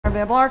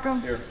Van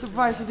Blarkum. Here.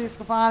 Supervisor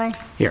DeSclafani.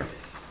 Here,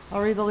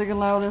 I'll read the legal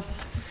notice.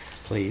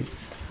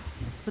 please.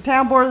 The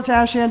Town Board of the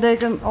Town of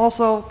Shandaken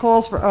also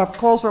calls for a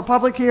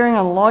public hearing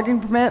on the logging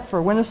permit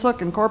for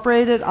Winnisook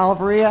Incorporated,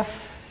 Oliveria,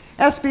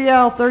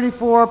 SBL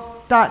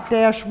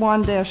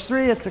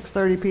 34.1-3 at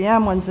 6:30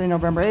 p.m. Wednesday,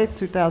 November 8th,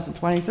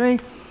 2023.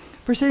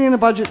 Proceeding the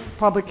budget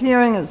public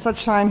hearing, and at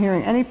such time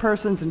hearing any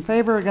persons in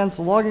favor or against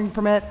the logging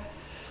permit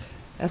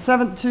at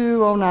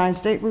 7209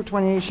 State Route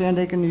 28,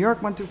 Shandaken, New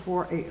York,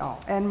 12480.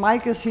 And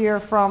Mike is here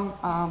from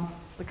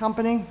the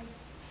company,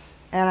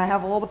 and I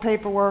have all the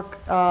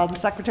paperwork. The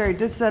secretary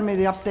did send me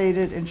the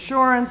updated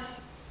insurance,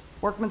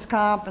 workman's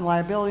comp and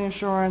liability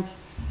insurance.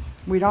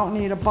 We don't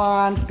need a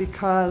bond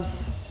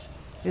because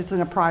it's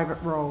in a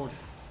private road.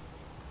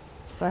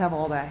 So I have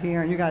all that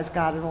here, and you guys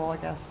got it all, I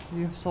guess.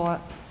 You saw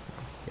it?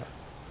 Yeah.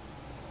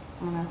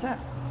 And that's it.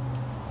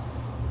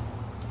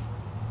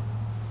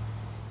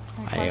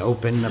 I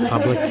open the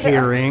public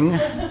hearing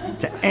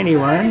to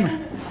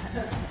anyone.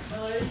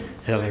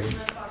 Hillary.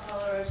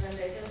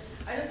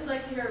 I just would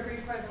like to hear a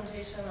brief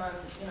presentation on,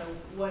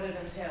 what it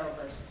entails,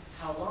 like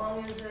how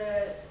long is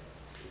it?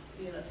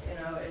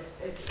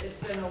 It's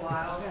been a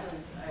while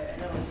since I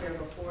know it was here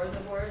before the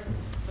board,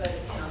 but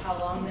how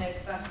long they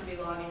expect to be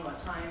logging, what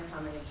times, how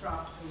many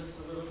trucks, and just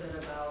a little bit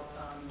about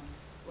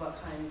what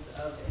kinds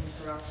of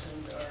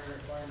interruptions or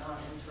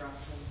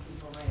non-interruptions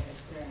people might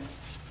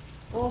experience.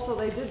 Also,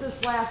 they did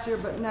this last year,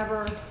 but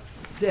never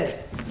did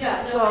it.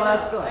 Yeah, no, So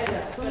that's good. I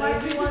know. So But Mike,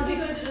 it would you just want be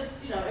to good to just,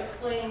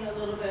 explain a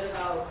little bit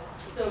about,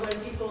 so when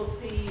people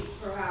see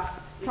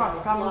perhaps,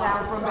 Trucks coming lots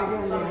down of from trucks Big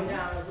Indian. coming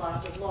down with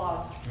lots of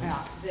logs, Yeah.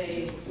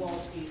 they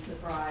won't be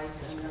surprised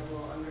and they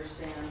will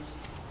understand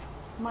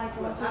Mike,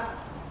 what's what's up?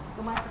 happening.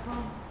 The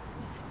microphone?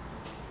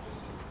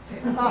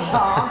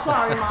 Oh, I'm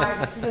sorry,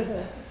 Mike.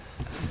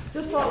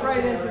 Just talk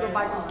right into the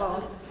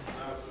microphone.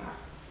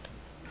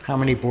 How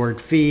many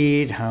board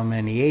feet? How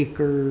many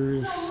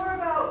acres? So more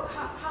about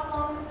how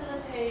long it's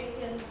gonna take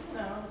and,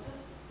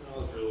 just.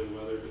 No, it's really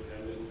weather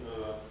dependent,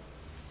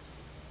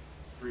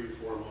 3 to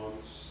 4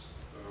 months,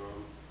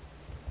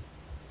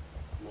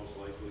 most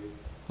likely.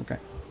 Okay.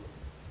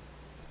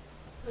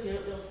 So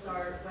you'll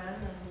start when and?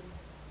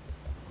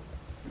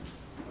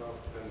 Well,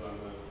 it depends on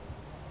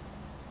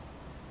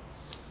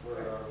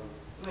where,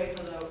 Wait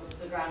for the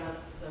ground to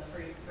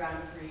ground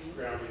to freeze?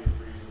 ground being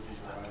freeze would be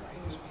dry.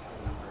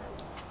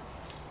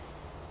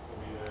 We'll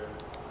be there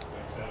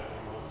like 7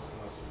 months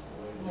unless it's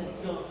delayed. And then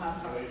you'll have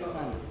trucks going, Oh,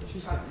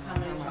 how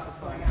many trucks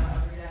going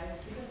out every day?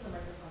 Speak into the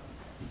microphone.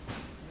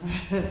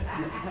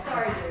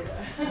 Sorry, dude.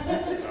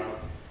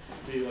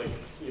 Be like,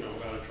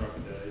 about a truck a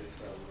day,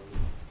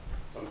 probably.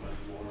 Sometimes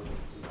more,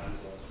 sometimes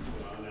less.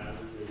 On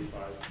average, maybe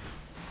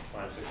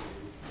 5, 6 a week.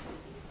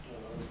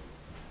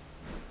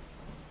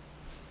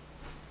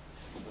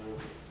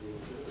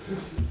 In a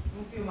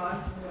few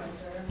months in the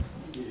winter.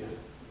 Yeah.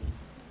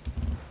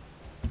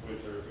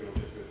 Winter, if we don't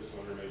get to it this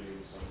winter, maybe in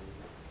the summer.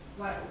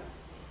 Why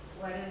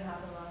didn't it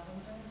happen last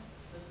winter?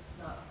 Just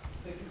not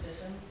good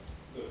conditions?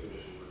 The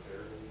conditions were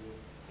terrible.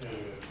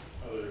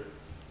 And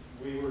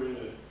we were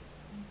in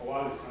a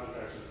lot of these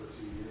contracts are for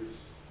 2 years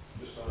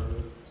to start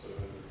with, so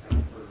then the kind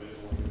of permit is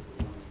only good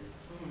for 1 year.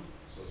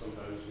 So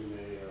sometimes we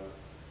may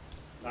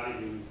not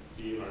even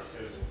be in our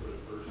schedule for the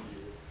first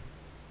year.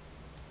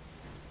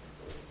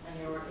 And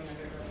you're working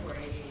under the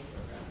 488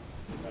 program?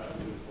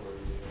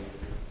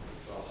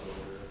 It's also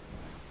where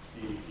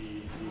DEP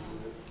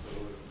uses it, so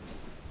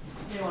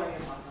You don't want to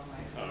get off on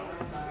my,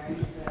 I'm sorry.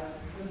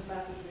 This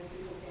message that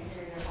people can't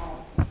hear you at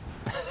home.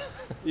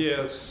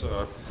 yeah,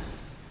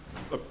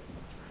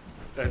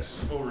 that's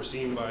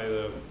overseen by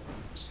the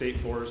state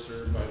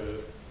forester, by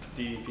the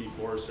DEP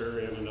forester,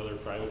 and another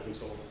private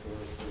consultant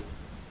forester.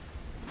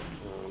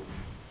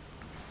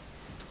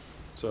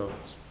 So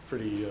it's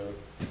pretty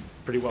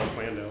well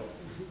planned out.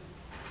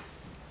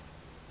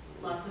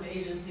 Lots of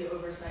agency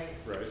oversight.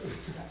 Right. Gotcha.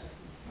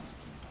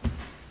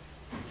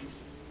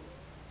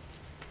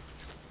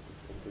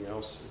 Anything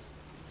else?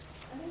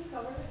 I think you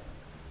covered it.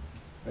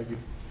 Thank you.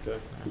 Okay.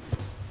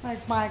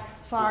 Thanks, Mike.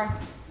 Sorry.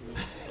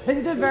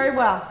 You did very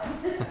well.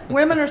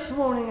 Women are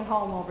swooning at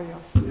home over you.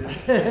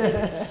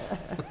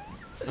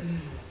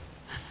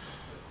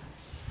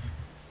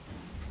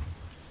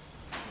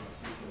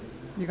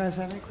 You guys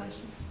have any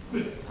questions?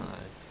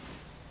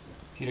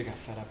 Peter got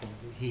fed up.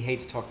 He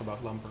hates talking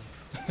about lumber.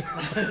 Well,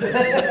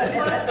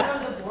 it's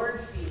on the board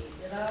fee,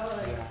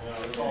 like. Yeah,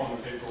 it's all in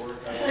the paperwork.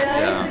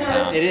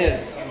 Yeah. It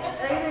is.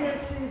 Anything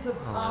exceeds a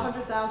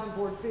 100,000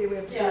 board fee, we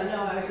have to. Yeah,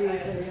 no, I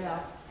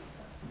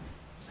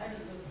I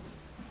just was.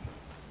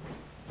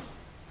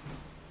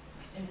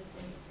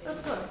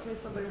 That's good, in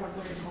case somebody wants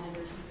to.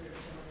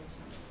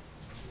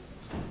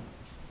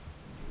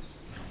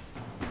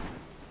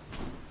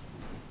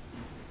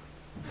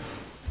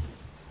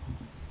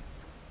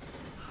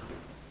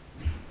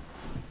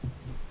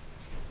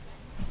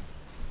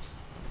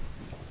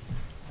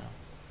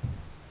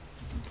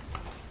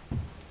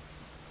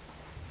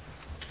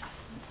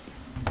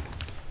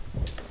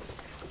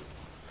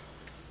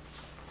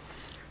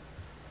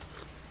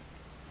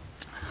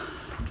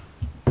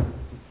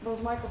 The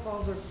those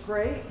microphones are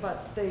great,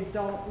 but they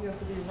don't, you have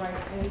to be right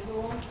into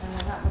them, and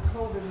then that with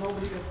COVID,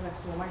 nobody gets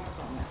next to a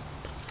microphone now.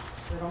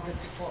 They don't get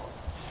too close.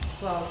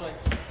 So I was like,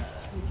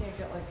 you can't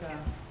get like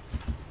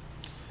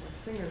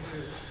singers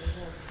do.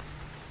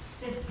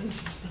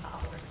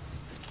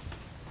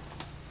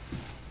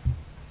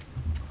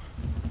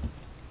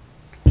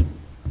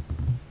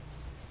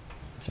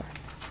 Sorry.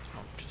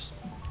 I'll just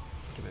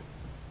give it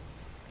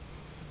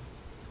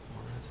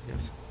more minutes, I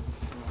guess.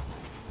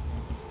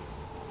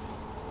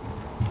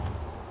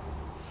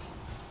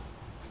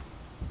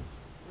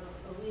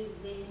 Are we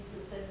waiting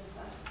till 7:05?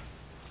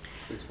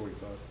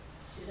 6:45.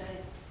 Should I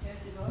have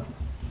to vote?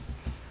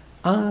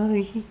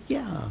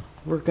 Yeah,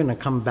 we're gonna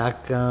come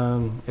back,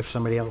 if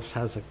somebody else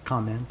has a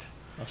comment.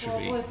 Or should Well,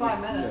 it's we? only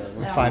 5 minutes.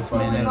 Yeah, now. 5 It's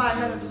only minutes. 5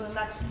 minutes for the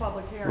next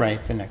public hearing.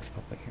 Right, the next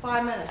public hearing.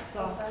 5 minutes,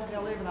 so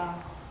you'll leave it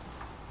on.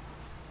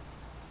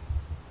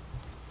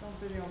 Don't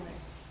video me.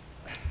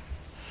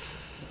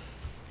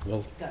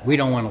 Well, we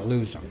don't wanna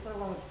lose them. Guess I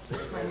want to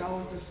pick my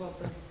nose or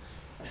something.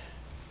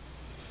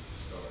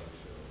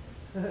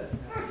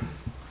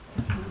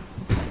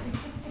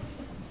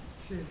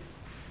 Jeez.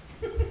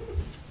 Try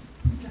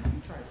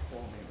to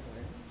call me,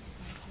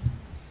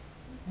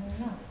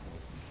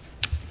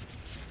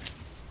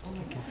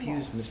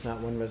 Confused, it's not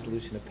one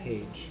resolution a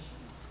page.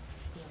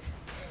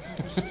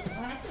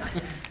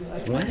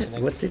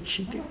 What did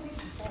she do?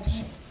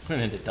 Put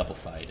it into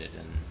double-sided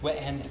and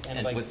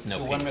And with no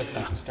so one pages.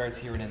 resolution starts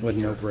here and ends With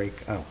here. no break,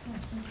 oh.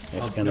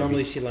 It's gonna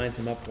Normally be, she lines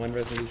them up, one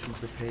resolution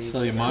per page.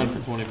 Sell you mine for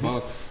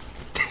 $20.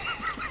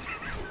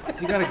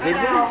 You got a good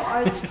one?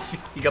 Now,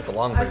 You got the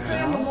long I version.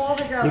 crammed them all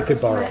together. You could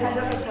just to borrow make it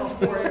mine. difficult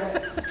for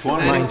you.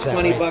 20. Mine's that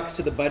way. $20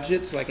 to the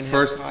budget so I can have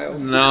First,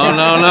 piles?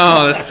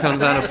 no. This comes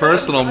down to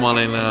personal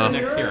money now.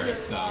 Next hearing,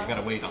 so you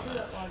gotta wait on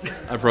that.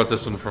 I brought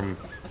this one from.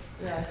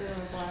 Yeah, I do them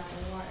black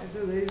and white. I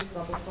do these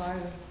double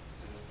sided.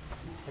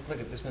 Like, look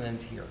at this one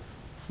ends here.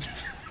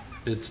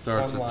 It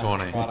starts One at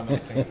line, 20. Bottom of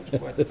the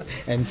page. What?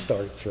 and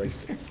starts right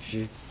there.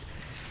 She-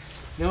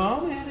 No,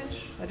 I'll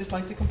manage. I just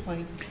like to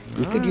complain.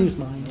 You could use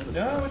mine.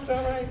 No, it's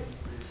all right.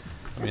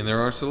 I mean, there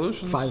are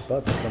solutions.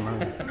 $5 for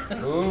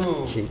mine,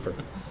 Ooh. cheaper.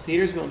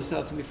 Peter's willing to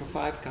sell it to me for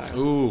 $5, Kyle.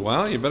 Ooh,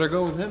 well, you better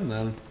go with him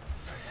then.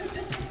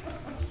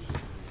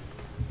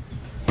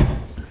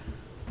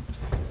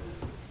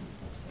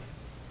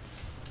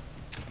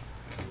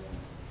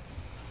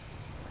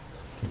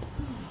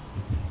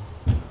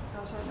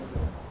 How's her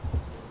doing?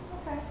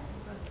 Okay.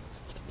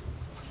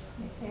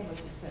 Pam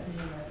was just sending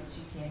me a message,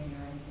 she can't hear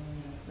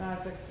anything. No, I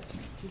fixed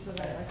it. She said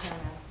I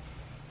can't have.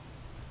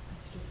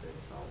 It's just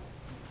this, so.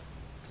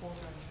 Told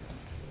her I should.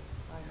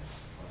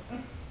 I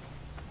know.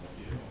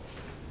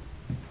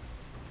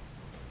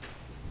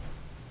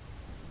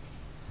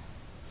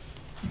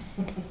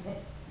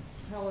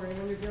 Hillary,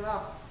 when you get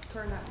up,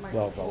 turn that microphone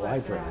Well, the back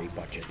library down.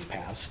 budget's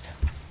passed.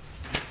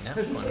 Yeah,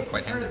 it's going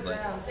quite Turn it handedly.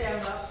 down.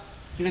 Stand up.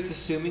 You're just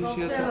assuming Don't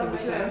she has stand something up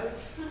to say? like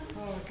this.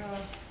 Oh, my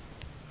God.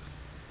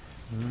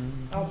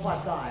 Oh,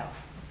 what dial?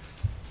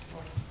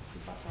 Oh,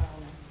 keep that dial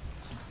in.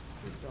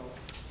 Keep going.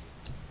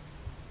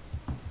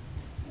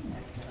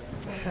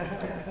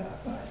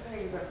 I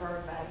think you got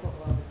burned back a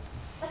little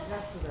bit.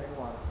 Yesterday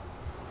was.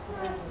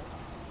 Today's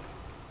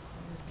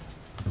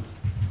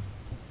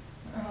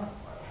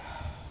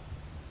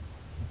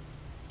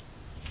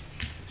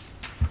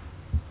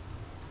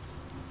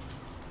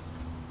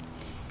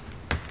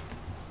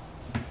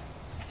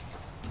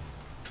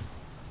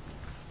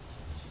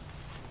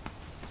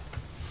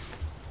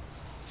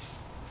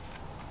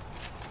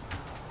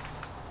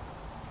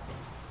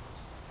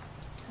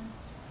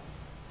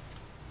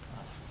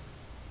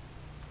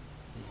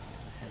The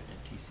head of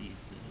NTC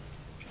is the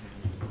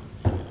gentleman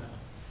who won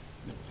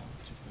the Middletown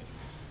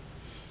Supervisor.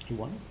 He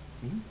won?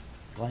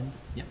 Glenn?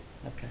 Yep.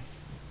 Okay.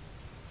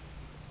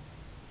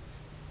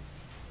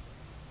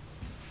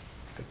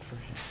 Good for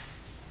him.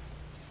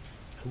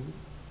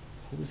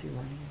 Who was he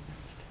running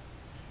against?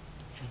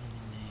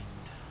 Gentleman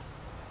named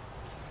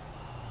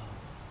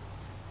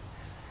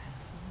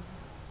Hassan?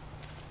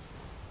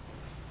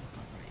 That's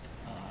not right.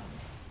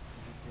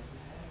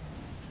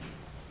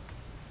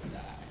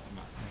 I'm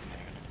not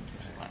gonna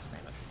use his last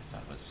name. I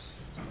thought it was.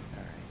 All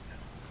right.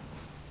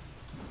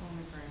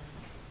 only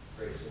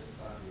Grace.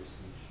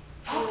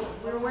 Oh,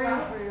 we're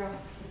waiting for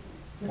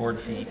you. Board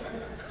feet.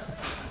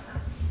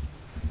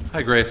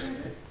 Hi, Grace.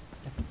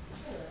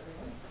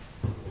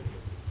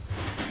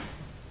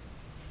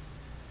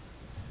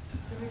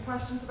 Any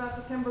questions about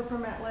the timber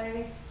permit,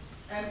 lady?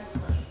 Any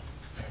questions?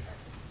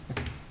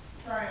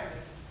 Sorry, Andy.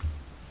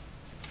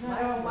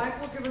 No,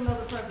 Mike will give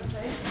another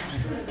presentation.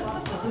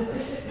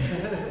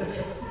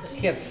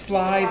 He had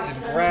slides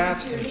and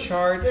graphs and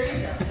charts.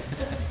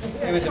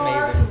 It was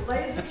Charts, amazing.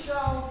 Laser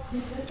show.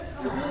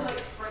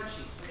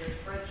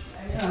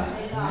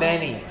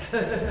 Many.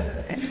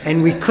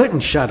 And we couldn't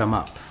shut him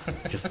up,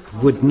 just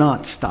would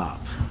not stop.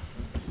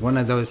 One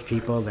of those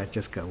people that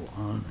just go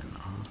on and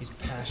on. He's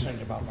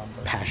passionate about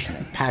lumber.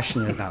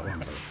 Passionate about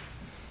lumber.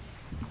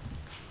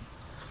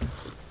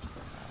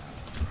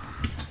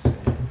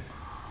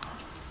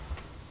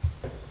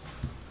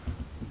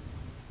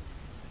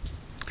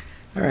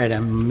 All right, I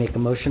make a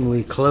motion,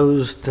 we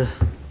close the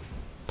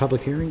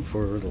public hearing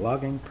for the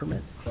logging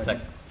permit.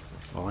 Second.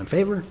 All in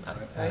favor?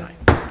 Aye.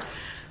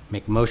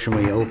 Make a motion,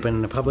 we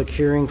open the public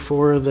hearing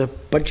for the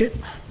budget.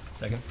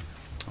 Second.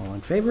 All in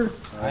favor?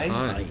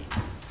 Aye.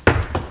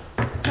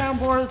 Town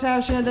Board of the Town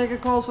of Shandaken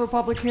calls for a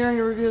public hearing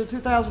to review the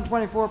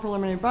 2024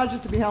 preliminary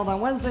budget to be held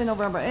on Wednesday,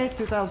 November 8th,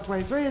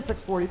 2023 at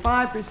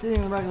 6:45,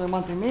 preceding the regular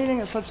monthly meeting.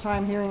 At such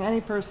time, hearing any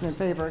person in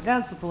favor or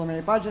against the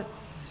preliminary budget,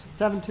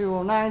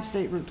 7209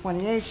 State Route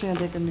 28,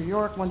 Shandaken, New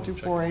York,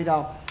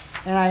 12480.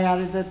 And I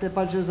added that the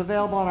budget is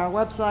available on our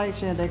website,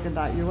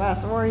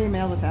 shandaken.us, or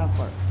email the town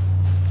clerk.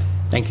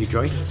 Thank you,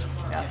 Joyce.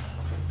 Yes.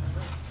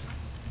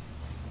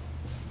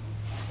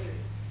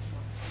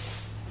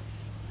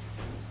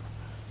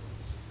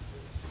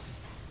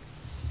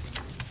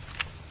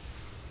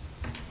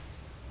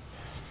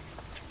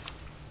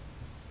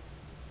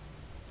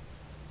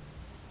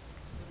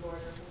 The board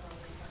doesn't have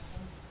any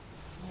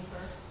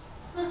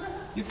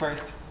questions? Me first? You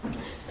first.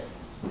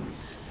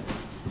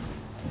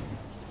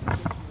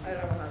 I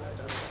don't know how that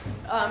does it.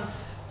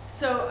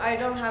 So I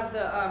don't have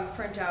the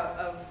printout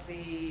of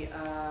the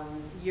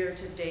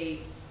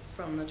year-to-date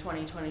from the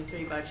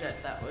 2023 budget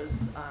that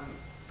was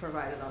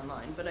provided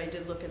online, but I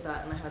did look at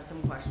that and I had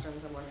some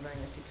questions I'm wondering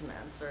if you can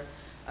answer.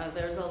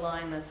 There's a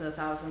line that's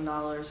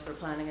 $1,000 for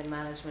planning and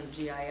management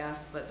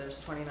GIS, but there's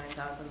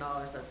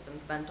 $29,000 that's been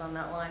spent on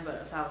that line,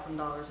 but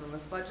 $1,000 in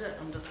this budget.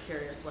 I'm just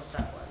curious what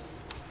that was.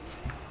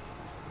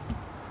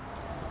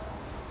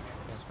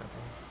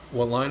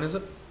 What line is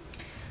it?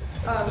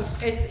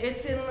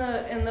 It's in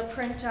the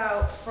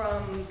printout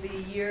from the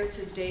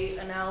year-to-date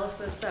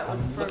analysis that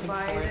was I'm looking for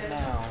provided. it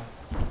now.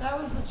 That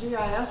was the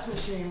GIS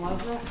machine,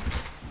 wasn't it?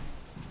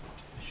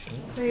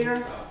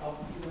 Peter?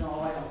 No,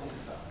 I don't think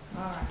so.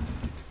 All right.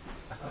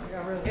 I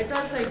got rid of It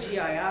does say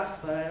GIS,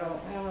 but I don't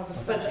know if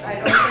it's. But I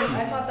don't think,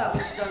 I thought that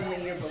was done the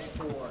year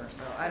before,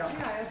 so I The don't,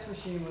 GIS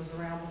machine was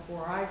around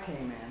before I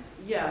came in.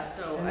 yeah,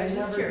 so And I they was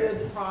just never did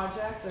curious. the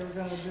project, they were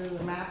gonna do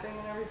the mapping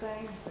and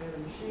everything, they had a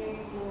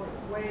machine for,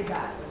 way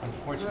back.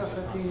 Unfortunately,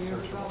 it's not 15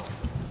 years ago. searchable.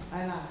 I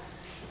know.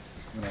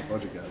 When that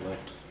budget got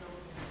left.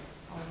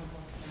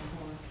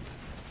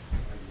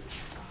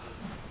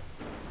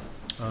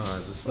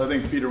 Is this? I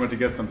think Peter went to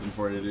get something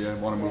for you. Do you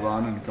want to move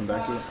on and come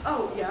back to it?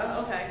 Oh, yeah,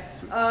 okay.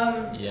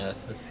 Yeah,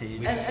 it's the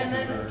page. And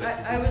then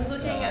I was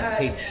looking at.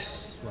 Page,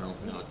 well,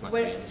 no, it's not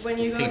When- page. when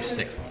you It's go page to-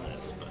 6 on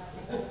this, but,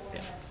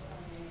 yeah.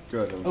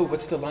 Good. Oh,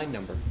 what's the line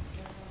number?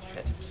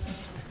 Shit.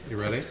 You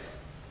ready?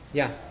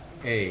 Yeah.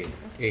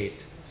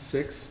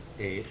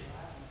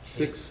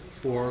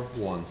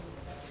 A868-641.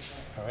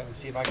 All right, let's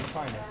see if I can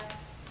find it.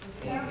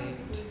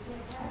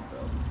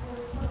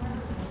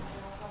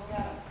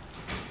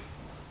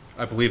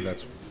 I believe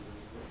that's.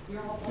 Yeah,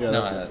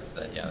 No, that's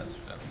it. that's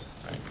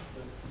right.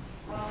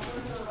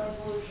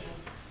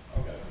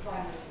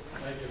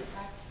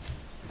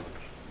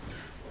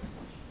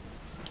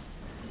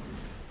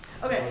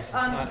 Okay,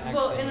 not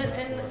well,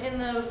 actually in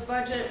the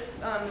budget,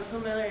 the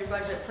preliminary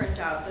budget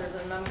printout, there's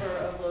a number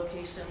of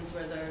locations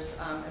where there's,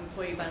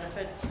 employee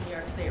benefits, New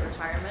York State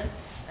retirement,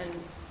 and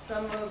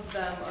some of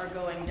them are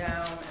going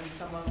down, and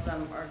some of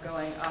them are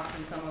going up,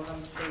 and some of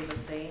them stay the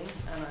same,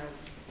 and I'm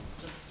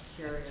just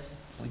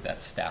curious I believe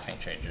that's staffing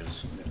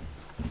changes.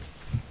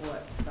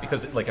 what that.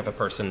 Because like if a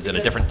person's in a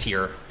Because- different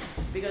tier,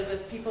 Because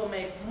if people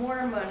make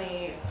more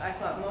money, I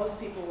thought most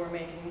people were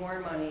making more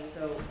money,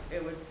 so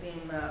it would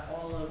seem that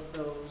all of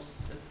those,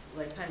 it's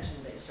like pension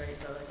based, right?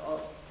 So like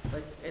all,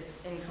 like it's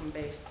income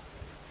based,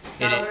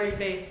 It is. salary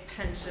based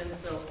pension,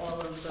 so all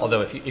of those.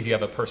 although if you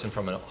have a person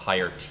from a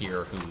higher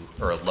tier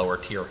who, or a lower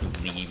tier who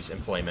leaves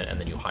employment and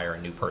then you hire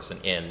a new person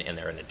in and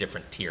they're in a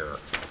different tier,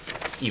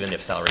 even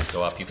if salaries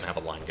go up, you can have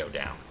a line go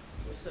down.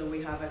 So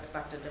we have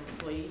expected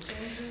employee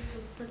changes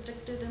as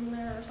predicted in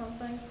there or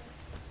something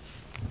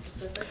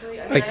specifically?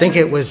 mean, I think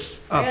it under- was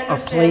I a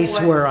understand place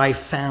what- where I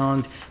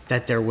found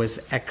that there was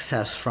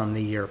excess from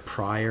the year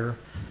prior,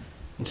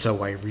 and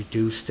so I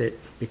reduced it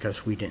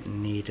because we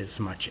didn't need as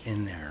much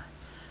in there.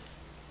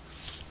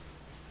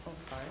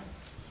 Okay.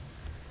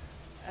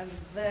 And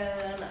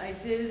then I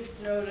did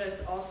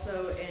notice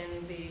also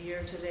in the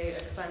year-to-date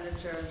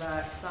expenditure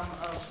that some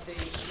of the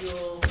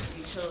fuel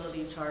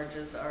utility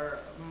charges are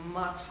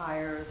much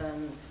higher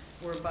than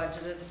we're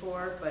budgeted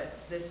for, but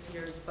this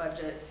year's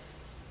budget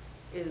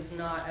is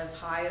not as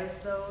high as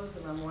those,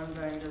 and I'm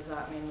wondering, does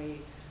that mean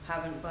we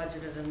haven't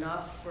budgeted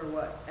enough for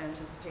what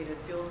anticipated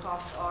fuel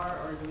costs are,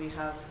 or do we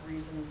have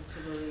reasons to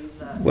believe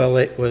that? Well,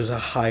 it was a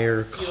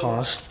higher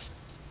cost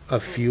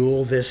of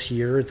fuel this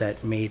year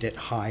that made it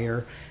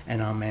higher,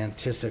 and I'm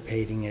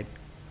anticipating it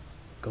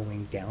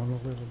going down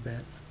a little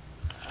bit.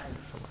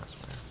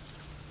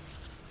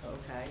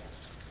 Okay.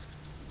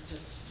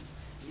 Just,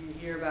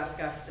 your best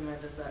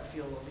guesstimate is that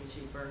fuel will be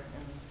cheaper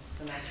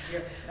in the next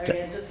year. I mean,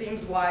 it just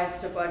seems wise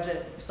to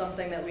budget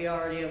something that we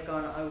already have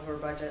gone over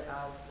budget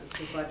as, is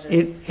to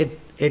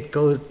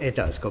budget. It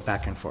does go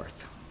back and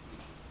forth.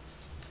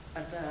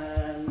 And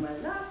then my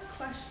last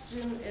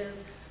question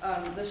is,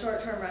 the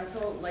short-term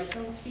rental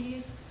license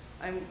fees.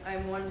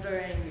 I'm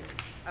wondering,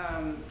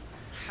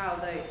 how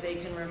they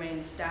can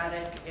remain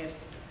static if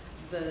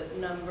the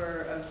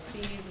number of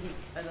fees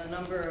and the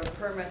number of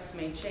permits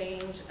may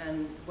change,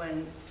 and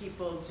when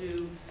people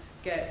do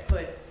get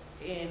put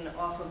in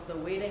off of the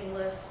waiting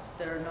list,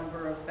 their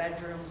number of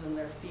bedrooms and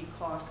their fee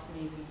costs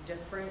may be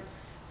different.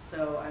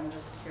 So I'm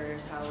just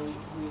curious how we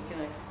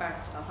can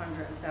expect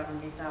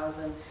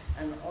 170,000,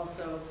 and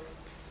also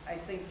I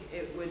think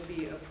it would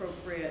be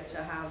appropriate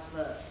to have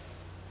the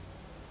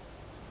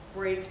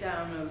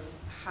breakdown of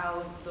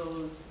how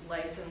those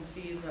license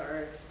fees are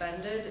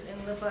expended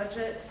in the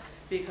budget,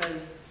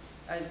 because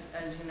as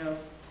you know,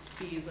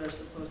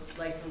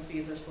 license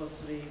fees are supposed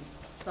to be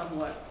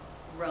somewhat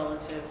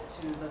relative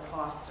to the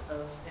cost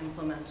of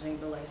implementing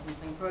the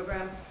licensing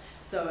program.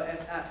 So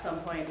if at some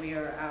point we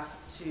are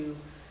asked to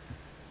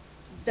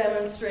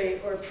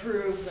demonstrate or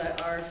prove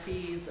that our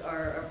fees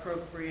are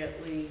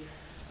appropriately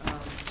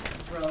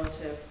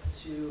relative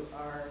to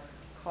our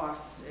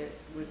costs, it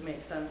would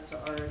make sense to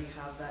already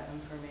have that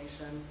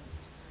information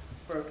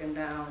broken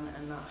down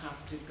and not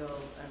have to go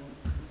and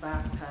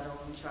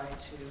backpedal and try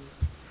to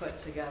put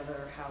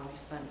together how we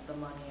spent the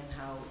money and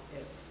how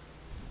it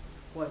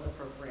was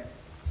appropriate.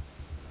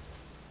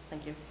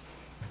 Thank you.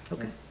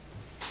 Okay.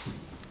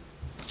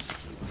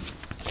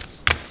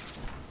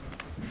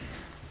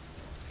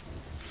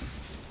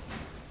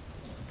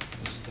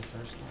 This is the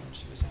first one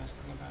she was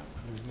asking about,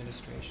 under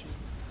administration.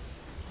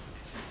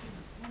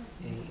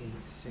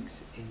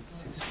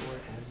 A86864,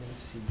 admin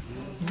CE.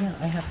 Yeah,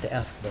 I have to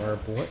ask Barb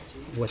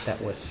what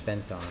that was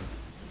spent on.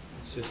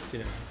 It's just, you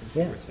know,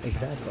 Yeah, it's a shocking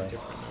exactly.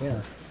 different Yeah.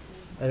 number.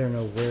 I don't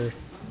know where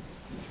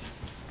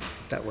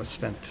that was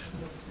spent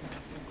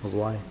or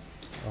why.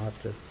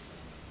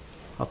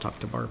 I'll talk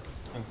to Barb.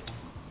 Okay.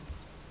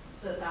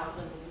 The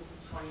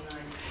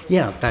 1,029.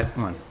 Yeah, that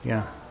one,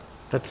 yeah.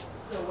 That's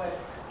So what?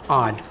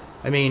 odd.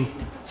 I mean,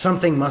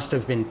 something must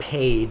have been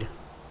paid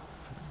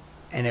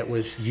and it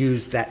was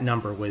used, that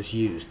number was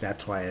used.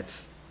 That's why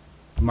it's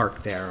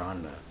marked there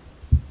on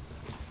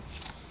the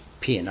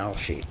P&L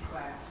sheet.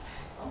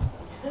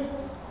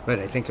 But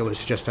I think it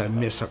was just a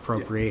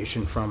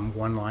misappropriation from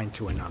one line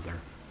to another,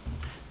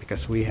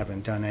 because we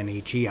haven't done any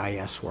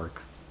GIS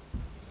work.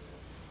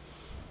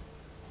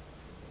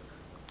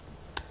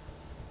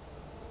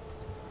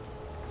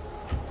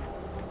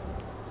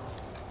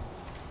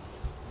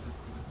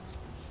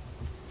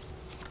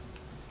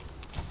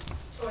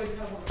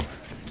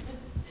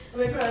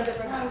 Let me put on a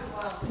different hat as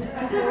well.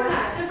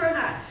 Different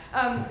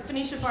hat.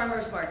 Phoenicia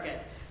Farmers Market.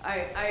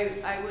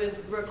 I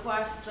would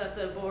request that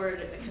the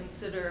board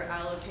consider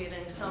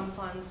allocating some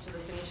funds to the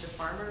Phoenicia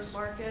Farmers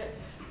Market.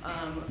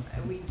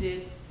 We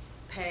did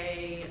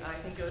pay, I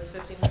think it was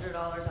 $1,500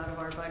 out of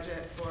our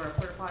budget for a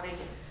porta potty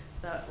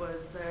that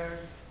was there,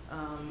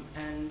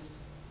 and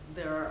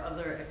there are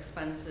other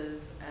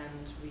expenses,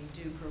 and we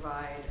do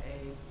provide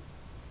a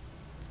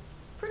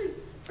pretty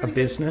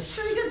business?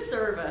 pretty good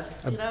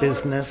service. A you know?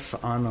 business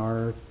on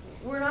our,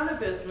 We're not a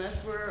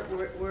business.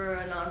 We're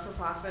a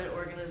non-for-profit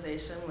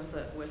organization with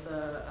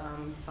a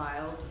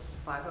filed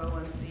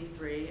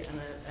 501c3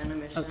 and a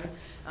mission. Okay.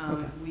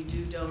 We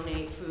do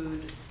donate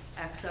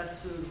excess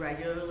food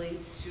regularly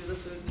to the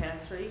food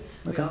pantry.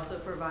 We Okay. also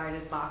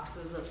provided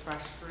boxes of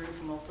fresh fruit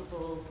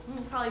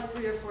probably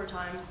 3 or 4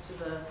 times to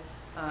the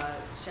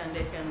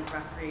Shandaken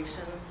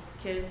recreation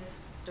kids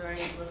during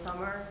the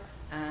summer.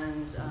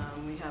 And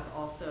we have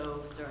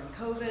also, during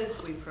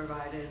COVID, we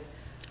provided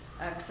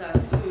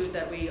excess food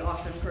that we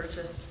often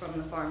purchased from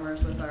the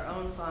farmers with our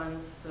own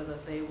funds so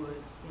that they would,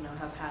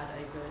 have had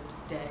a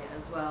good day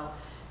as well,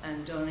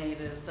 and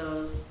donated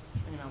those,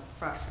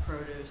 fresh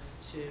produce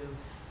to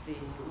the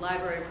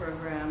library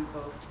program,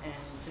 both in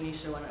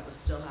Phoenicia when it was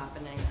still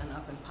happening and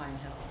up in Pine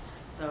Hill.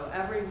 So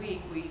every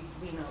week we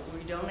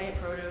donate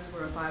produce.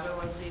 We're a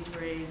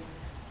 501c3.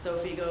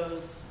 Sophie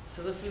goes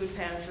to the food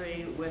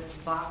pantry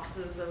with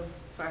boxes of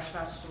fresh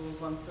vegetables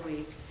once a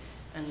week,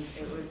 and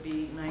it would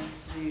be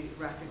nice to be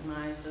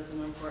recognized as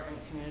an important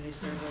community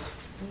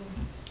service.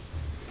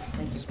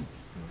 Thank you.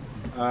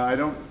 I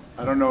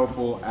don't know if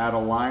we'll add a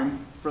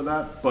line for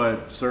that,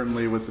 but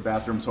certainly with the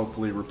bathrooms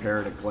hopefully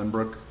repaired at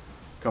Glenbrook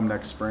come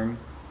next spring,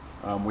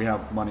 we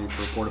have money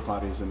for porta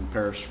potties and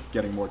Parish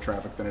getting more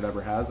traffic than it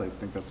ever has. I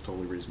think that's a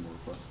totally reasonable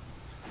request.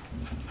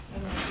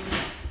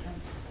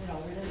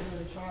 And we didn't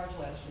really charge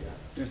last year.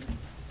 Yeah.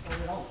 So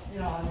we don't, We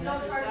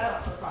don't charge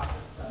not-for-profits,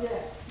 though.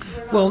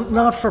 Yeah. We're well, not-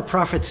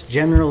 not-for-profits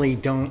generally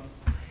don't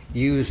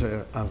use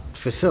a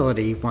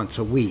facility once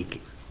a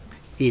week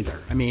either.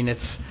 I mean,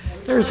 there's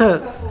a,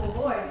 Festival of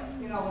Voice,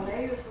 when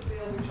they used to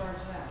field, we charged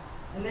them,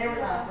 and they were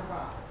not for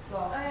profit, so.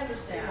 I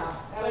understand, that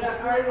but was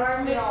our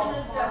really, mission is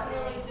marketing,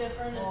 definitely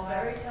different. It's all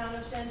very that. town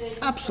of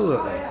Shandaken.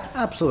 absolutely, Oh, yeah.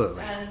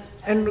 absolutely.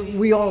 And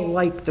We all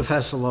like the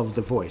Festival of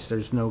the Voice.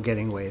 There's no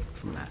getting away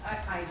from that.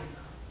 I do not,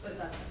 but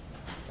that's just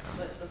me.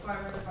 But the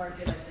farmer's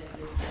market, I think,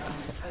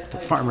 is. The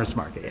farmer's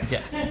market,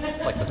 yes.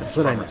 Yeah, like the That's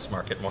what I farmer's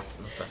market more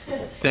than the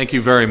festival. Thank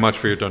you very much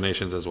for your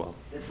donations as well.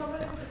 Did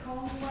somebody put the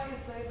cones away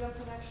and save them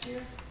for next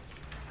year?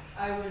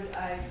 I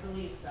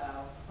believe so.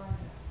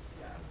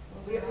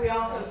 Yeah. We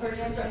also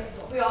purchased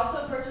We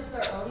also purchased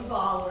our own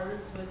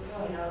bollards with,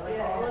 you know, like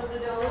all of the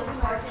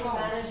different parking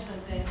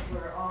management things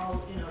were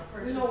all, you know, We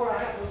purchased. know where I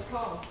by- got those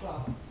cones,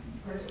 so.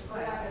 Purchased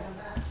Right by. back in the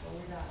back, so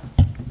we got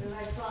it. They're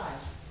nice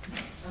size.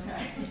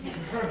 Okay.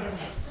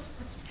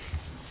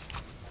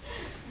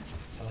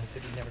 I like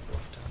that you never go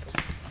off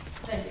topic.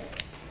 Thank you.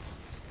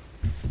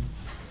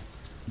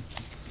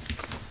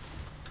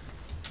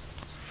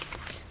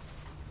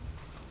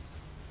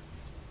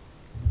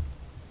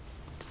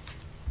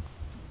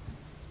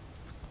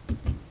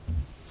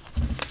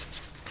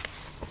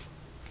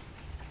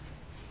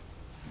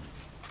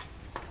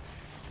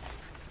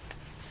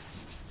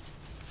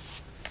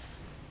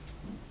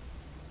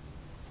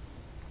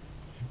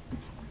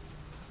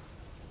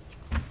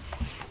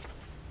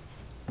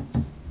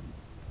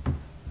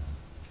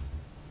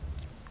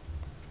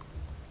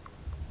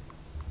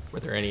 Were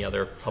there any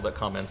other public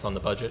comments on the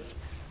budget?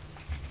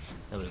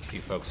 I know there's a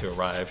few folks who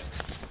arrived.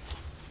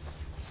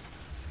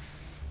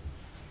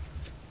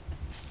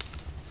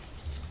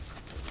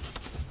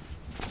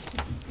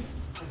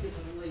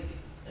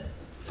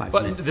 Five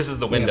But minutes. this is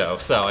the window,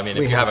 so I mean,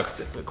 if we you have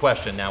have- a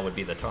question, now would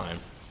be the time.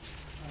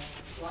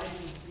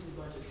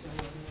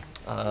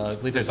 I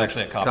believe there's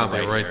actually a copy Copy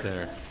right right here.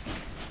 there.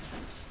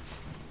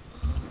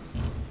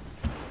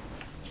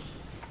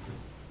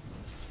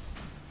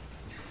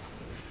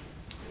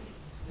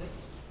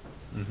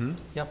 Mm-hmm.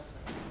 Yep.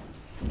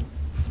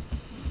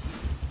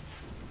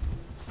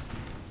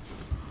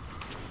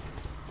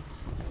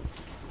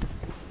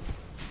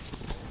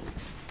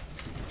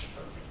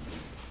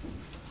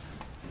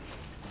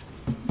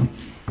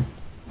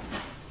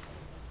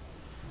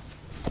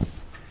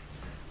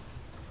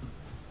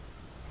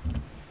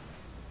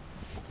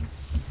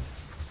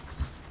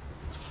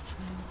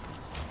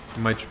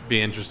 You might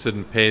be interested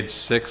in page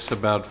 6,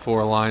 about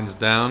 4 lines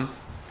down.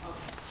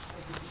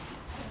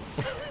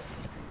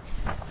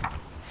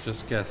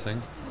 Just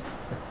guessing.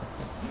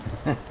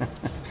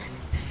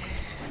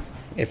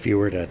 If you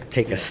were to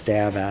take a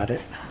stab at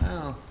it.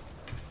 Oh.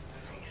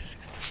 It's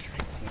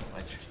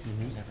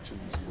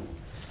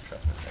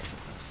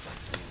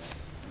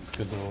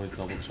good to always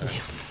double check.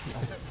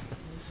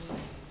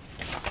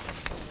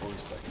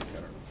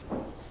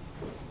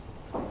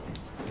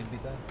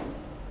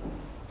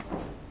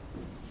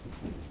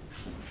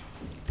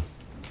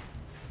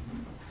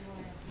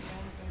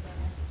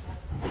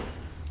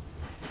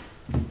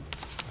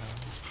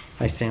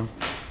 Hi, Sam.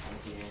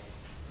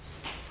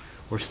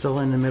 We're still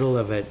in the middle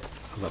of a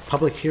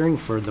public hearing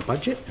for the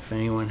budget. If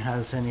anyone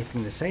has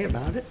anything to say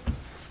about it,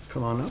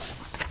 come on up.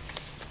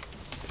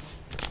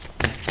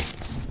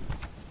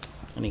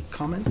 Any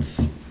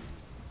comments?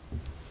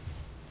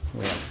 We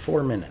have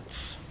 4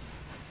 minutes.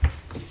 Did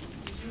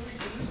you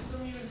reduce the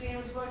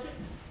museum's budget?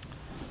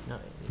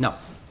 No,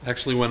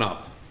 Actually went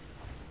up.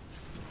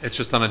 It's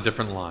just on a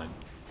different line.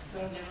 It's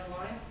on a different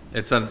line?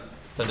 It's on,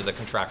 It's under the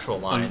contractual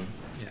line.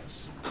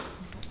 yes.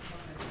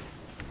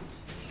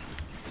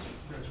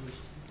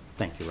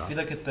 thank you, If Rob. you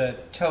look at the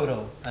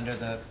total under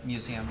the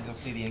museum, you'll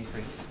see the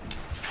increase.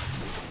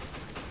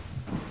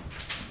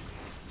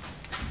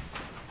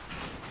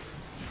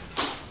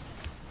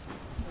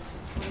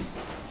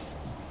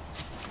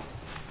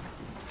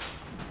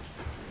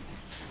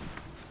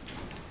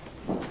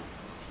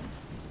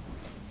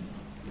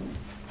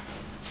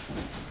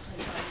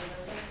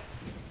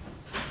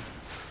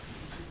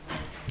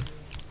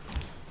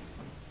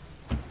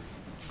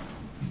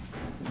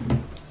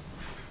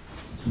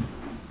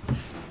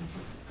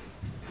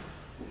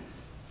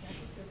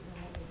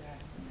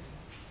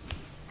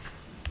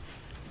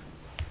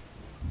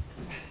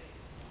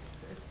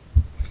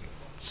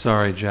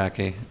 Sorry,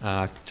 Jackie.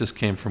 Just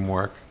came from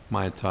work.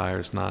 My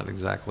attire's not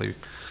exactly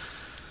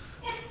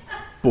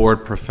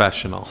board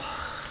professional.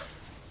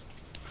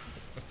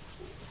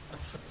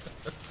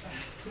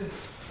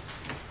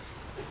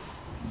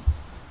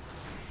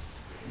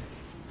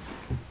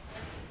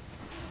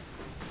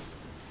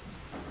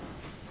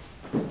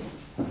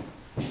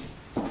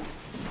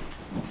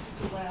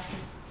 Good laughing.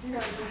 You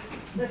guys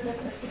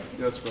are-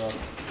 Yes, Rob.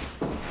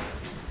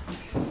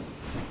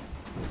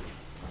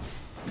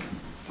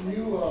 Can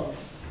you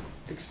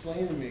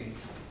explain to me,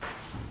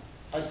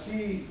 I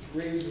see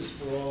raises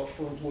for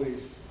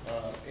employees,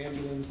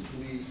 ambulance,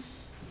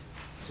 police,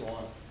 so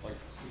on, like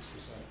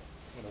 6%,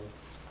 whatever.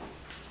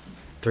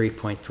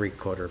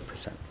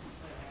 3.75%.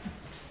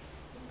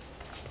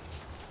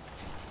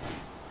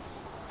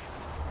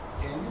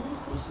 Ambulance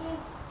personnel?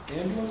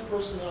 Ambulance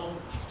personnel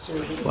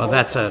service. Well,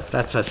 that's a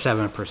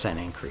 7%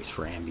 increase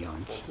for Well, it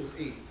ambulance. says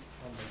 8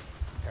 on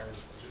the carriage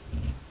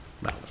budget.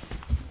 Well,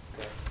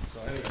 Okay,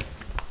 so anyway.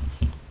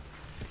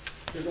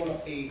 They're going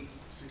up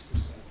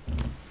 6%.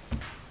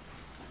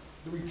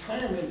 The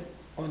retirement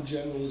on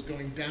general is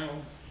going down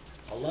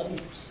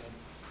 11%.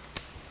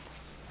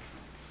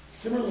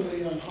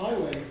 Similarly, on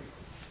highway,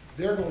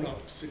 they're going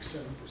up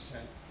 6-7%.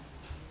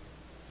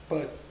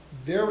 But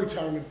their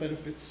retirement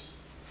benefits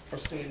are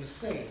staying the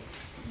same.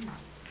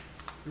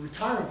 The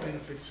retirement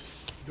benefits,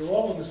 they're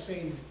all in the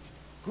same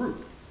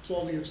group. It's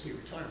all New York State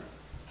retirement,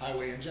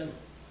 highway and general.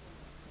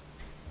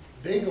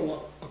 They go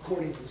up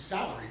according to the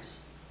salaries,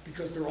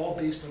 because they're all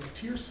based on a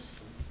tier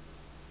system.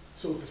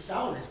 So if the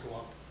salaries go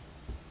up,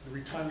 the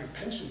retirement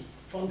pension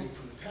funding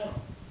from the town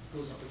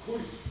goes up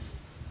accordingly.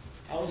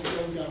 How is it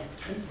going down to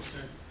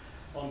 10%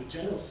 on the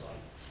general side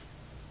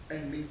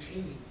and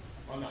maintaining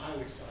on the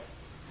highway side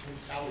when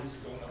salaries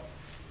are going up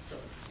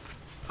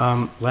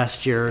 7%?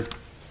 Last year,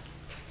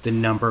 the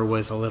number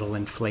was a little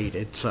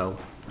inflated, so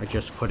I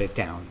just put it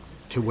down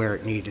to where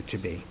it needed to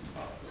be.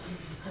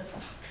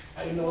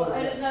 I didn't know. Well,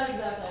 and it's not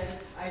exactly,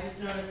 I just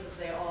noticed that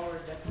they all were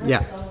different.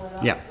 Yeah, Some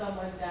went yeah. up, some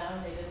went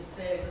down, they didn't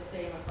stay the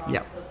same across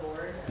Yeah. the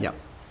board. and- Yep.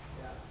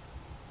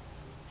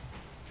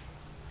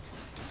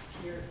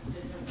 Yeah.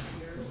 Different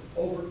tiers.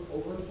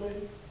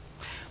 Overinflated?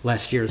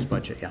 Last year's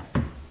budget, yeah.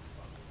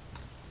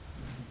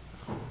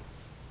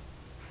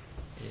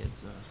 It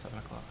is 7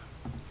 o'clock.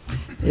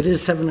 It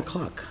is 7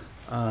 o'clock.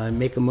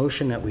 Make a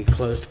motion that we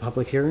close the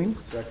public hearing.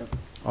 Second.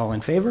 All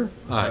in favor?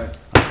 Aye.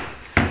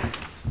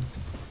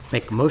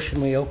 Make a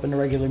motion, we open the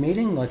regular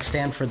meeting. Let's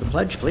stand for the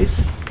pledge,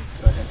 please.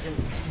 Second.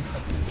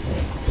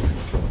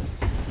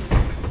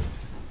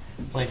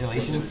 Pledge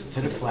allegiance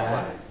to the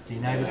flag, the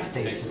United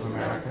States of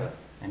America,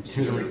 and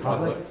to the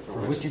republic for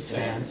which it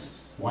stands,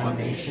 one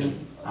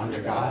nation,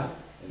 under God,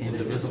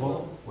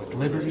 indivisible, with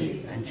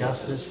liberty and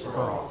justice for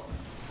all.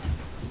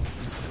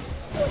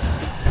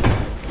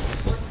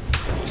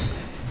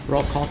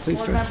 Roll call, please,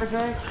 Board Joyce. Member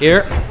Drake?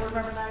 Here. Board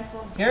Member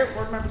Nysel? Here.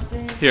 Board Member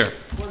Steen? Here.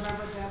 Board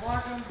Member Van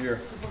Walken? Here.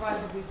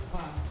 Supervisor Lisa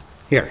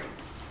Here.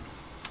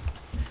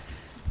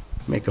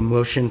 Make a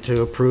motion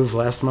to approve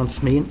last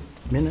month's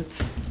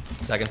minutes.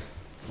 Second.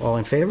 All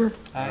in favor?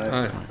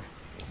 Aye.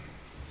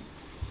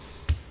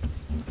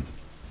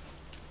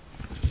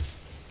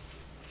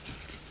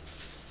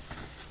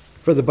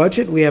 For the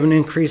budget, we have an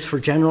increase for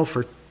general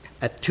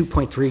at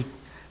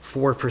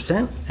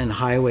 2.34% and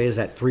highway is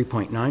at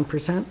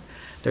 3.9%.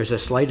 There's a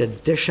slight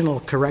addition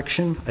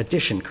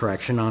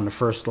correction on the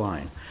first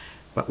line,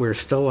 but we're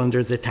still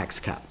under the tax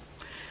cap.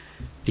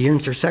 The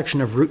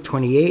intersection of Route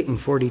 28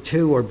 and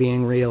 42 are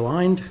being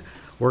realigned.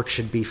 Work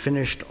should be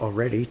finished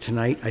already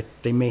tonight.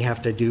 They may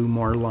have to do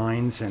more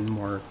lines and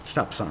more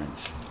stop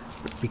signs.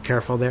 Be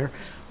careful there.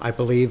 I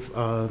believe,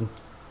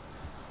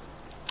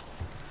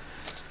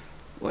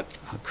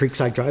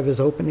 Creekside Drive is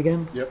open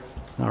again? Yep.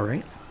 All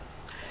right.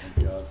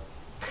 Thank God.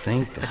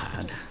 Thank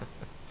God.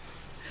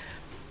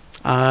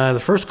 The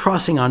first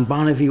crossing on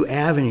Bonneview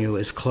Avenue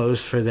is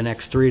closed for the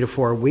next 3 to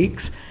 4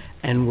 weeks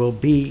and will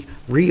be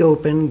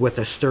reopened with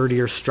a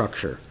sturdier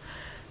structure.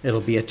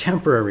 It'll be a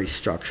temporary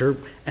structure,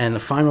 and the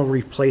final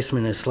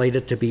replacement is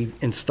slated to be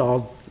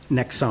installed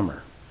next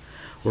summer.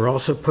 We're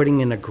also putting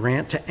in a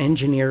grant to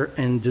engineer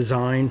and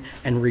design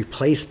and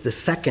replace the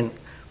second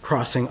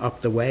crossing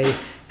up the way,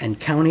 and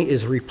county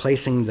is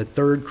replacing the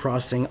third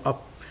crossing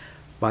up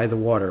by the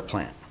water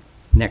plant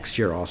next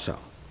year also.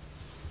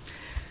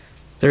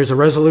 There's a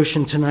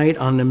resolution tonight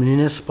on the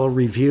municipal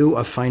review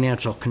of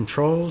financial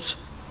controls.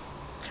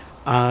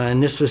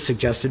 And this was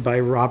suggested by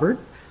Robert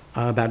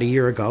about a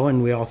year ago,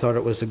 and we all thought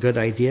it was a good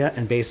idea.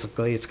 And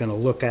basically, it's going to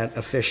look at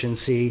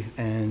efficiency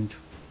and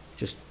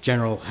just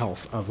general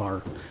health of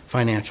our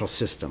financial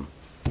system.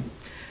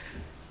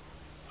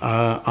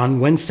 On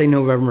Wednesday,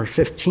 November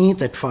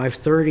 15th at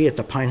 5:30 at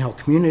the Pine Hill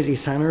Community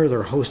Center,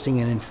 they're hosting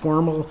an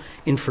informal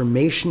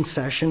information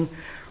session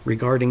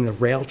regarding the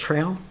rail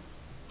trail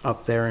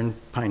up there in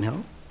Pine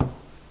Hill.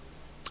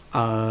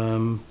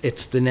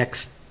 It's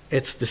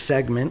the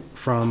segment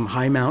from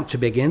High Mount to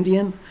Big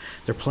Indian.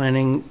 They're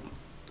planning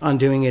on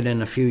doing it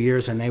in a few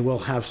years, and they will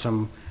have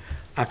some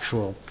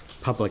actual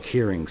public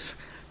hearings,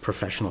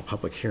 professional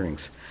public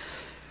hearings.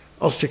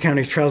 Ulster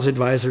County Trails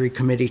Advisory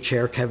Committee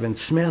Chair Kevin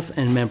Smith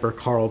and member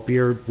Carl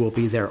Beard will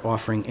be there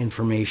offering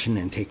information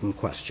and taking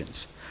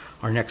questions.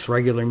 Our next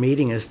regular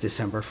meeting is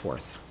December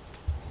 4th.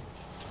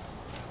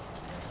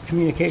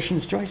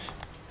 Communications, Joyce?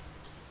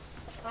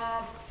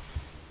 I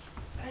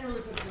didn't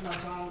really put too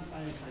much on,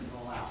 I didn't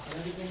roll out, but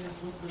everything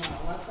is listed on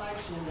our website,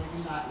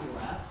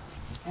 shandaken.us.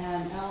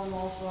 And Ellen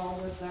also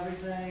lists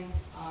everything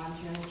on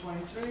channel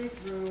 23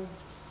 through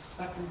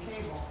Spectrum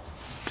Cable.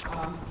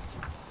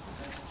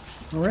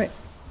 All right.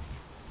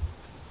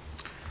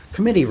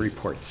 Committee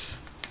reports.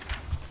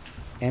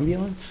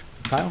 Ambulance,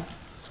 Kyle?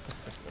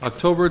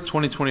 October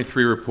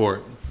 2023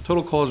 report.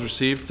 Total calls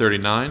received,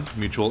 39.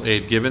 Mutual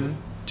aid given,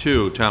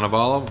 2. Town of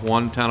Olive,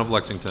 1. Town of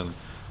Lexington.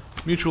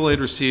 Mutual aid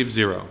received,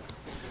 0.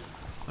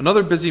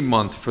 Another busy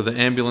month for the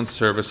ambulance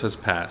service has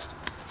passed.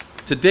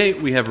 To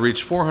date, we have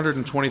reached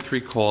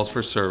 423 calls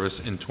for service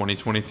in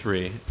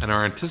 2023 and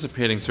are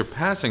anticipating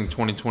surpassing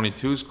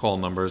 2022's call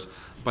numbers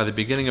by the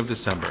beginning of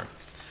December.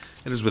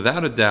 It is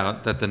without a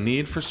doubt that the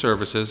need for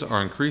services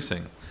are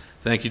increasing.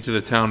 Thank you to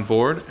the town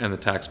board and the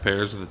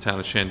taxpayers of the town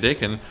of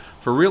Shandaken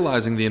for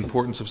realizing the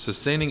importance of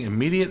sustaining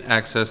immediate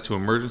access to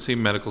emergency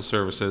medical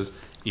services,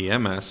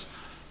 EMS,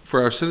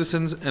 for our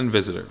citizens and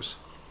visitors.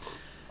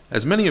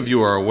 As many of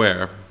you are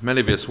aware,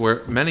 many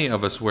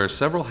of us wear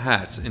several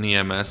hats in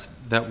EMS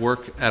that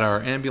work at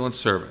our ambulance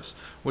service,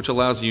 which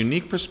allows a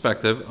unique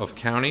perspective of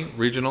county,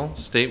 regional,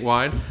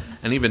 statewide,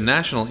 and even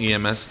national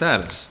EMS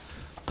status.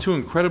 two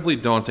incredibly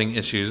daunting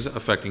issues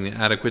affecting the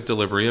adequate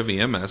delivery of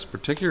EMS,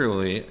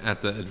 particularly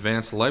at the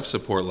advanced life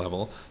support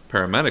level,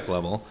 paramedic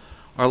level,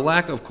 are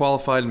lack of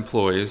qualified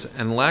employees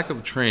and lack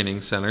of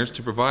training centers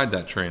to provide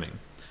that training.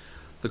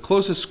 The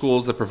closest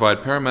schools that provide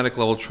paramedic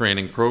level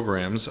training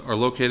programs are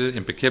located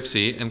in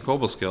Poughkeepsie and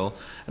Cobleskill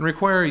and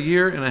require a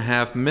year and a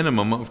half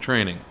minimum of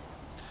training.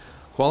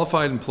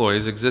 Qualified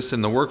employees exist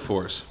in the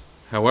workforce.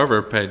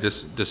 However, pay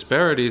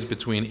disparities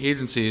between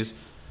agencies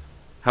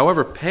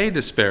between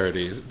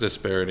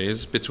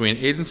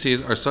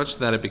agencies are such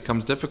that it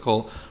becomes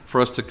difficult for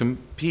us to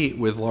compete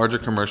with larger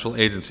commercial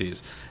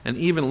agencies and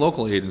even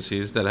local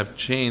agencies that have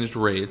changed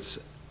rates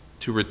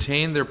to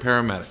retain their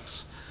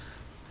paramedics.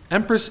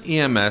 Empress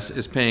EMS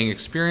is paying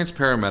experienced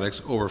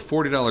paramedics over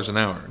 $40 an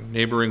hour.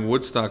 Neighboring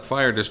Woodstock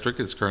Fire District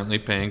is currently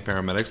paying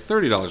paramedics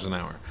 $30 an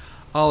hour.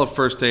 Olive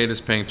First Aid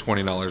is paying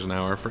 $20 an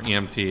hour for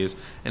EMTs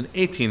and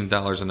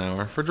 $18 an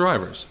hour for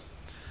drivers.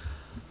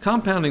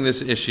 Compounding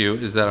this issue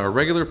is that our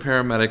regular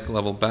paramedic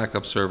level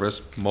backup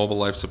service, Mobile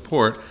Life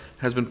Support,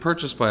 has been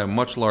purchased by a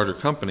much larger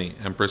company,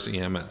 Empress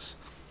EMS.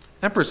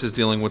 Empress is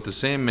dealing with the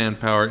same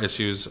manpower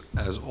issues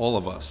as all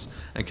of us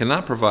and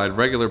cannot provide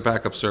regular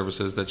backup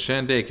services that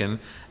Shandaken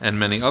and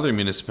many other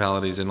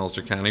municipalities in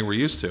Ulster County were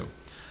used to.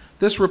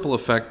 This ripple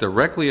effect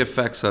directly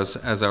affects us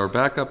as our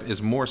backup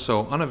is more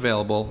so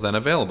unavailable than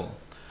available.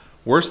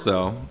 Worse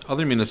though,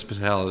 other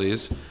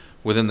municipalities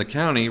within the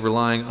county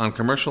relying on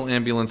commercial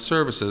ambulance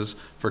services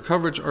for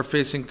coverage are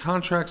facing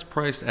contracts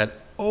priced at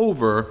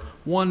over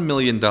 $1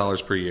 million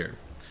per year.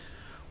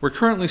 We're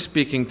currently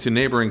speaking to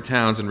neighboring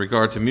towns in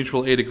regard to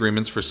mutual aid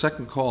agreements for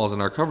second calls in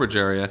our coverage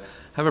area,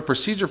 have a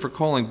procedure for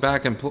calling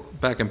back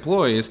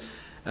employees,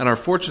 and are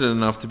fortunate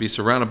enough to be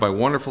surrounded by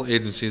wonderful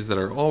agencies that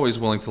are always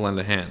willing to lend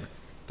a hand.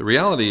 The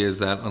reality is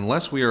that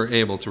unless we are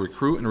able to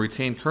recruit and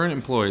retain current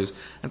employees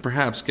and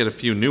perhaps get a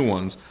few new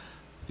ones,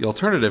 the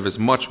alternative is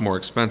much more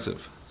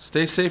expensive.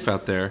 Stay safe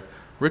out there.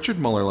 Richard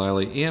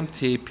Muller-Liley,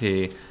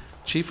 EMTP,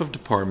 Chief of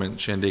Department,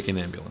 Shandaken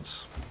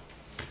Ambulance.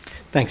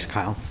 Thanks,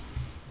 Kyle.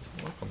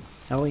 Welcome.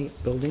 Ellie,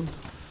 building?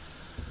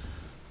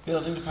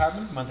 Building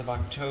Department, month of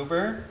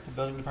October. The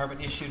Building Department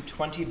issued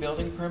 20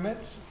 building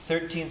permits,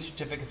 13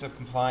 certificates of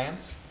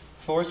compliance,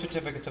 4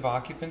 certificates of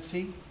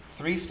occupancy,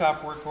 3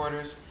 stop work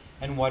orders,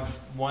 and 1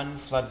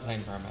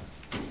 floodplain permit.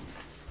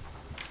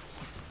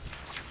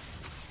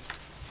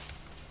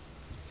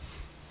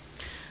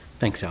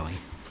 Thanks, Ellie.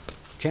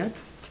 Chad?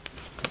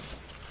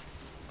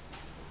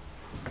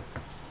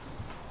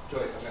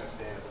 Joyce, I'm going to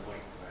stand at the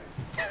mic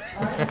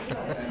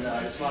tonight. And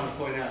I just want to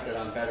point out that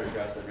I'm better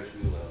dressed than Rich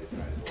Mueller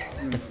tonight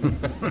as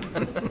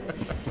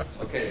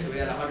well. Okay, so we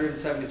had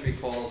 173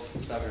 calls,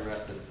 7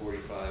 arrested,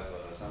 45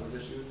 summons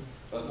issued.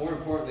 But more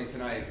importantly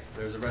tonight,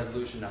 there's a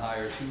resolution to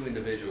hire 2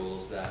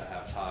 individuals that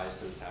have ties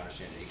to the town of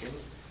Shandaken,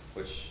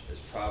 which is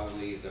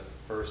probably the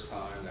first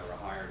time that we're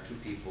hiring 2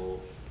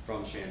 people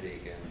from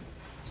Shandaken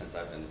since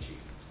I've been the chief.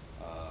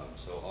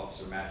 So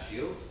Officer Matt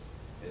Shields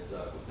is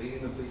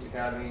completing the police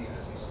academy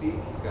as we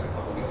speak. He's got a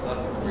couple weeks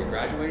left before he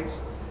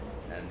graduates.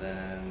 And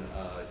then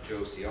Joe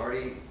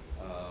Ciardi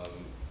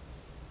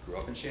grew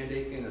up in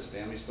Shandaken. His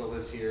family still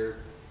lives here.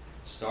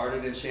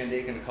 Started in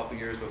Shandaken a couple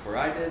years before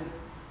I did.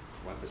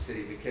 Went to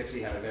City of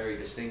Poughkeepsie, had a very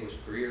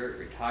distinguished career,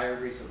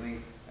 retired recently,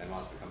 and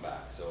wants to come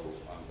back. So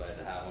I'm glad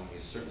to have him.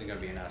 He's certainly going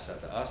to be an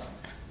asset to us.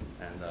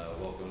 And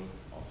welcome,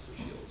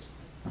 Officer Shields.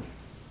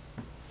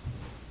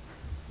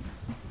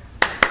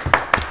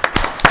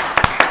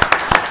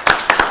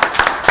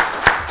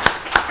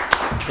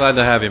 Glad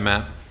to have you,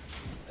 Matt.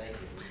 Thank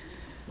you.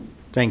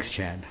 Thanks,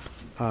 Chad.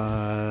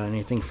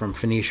 Anything from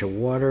Phoenicia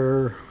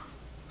Water?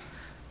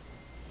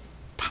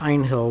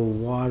 Pine Hill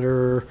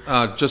Water?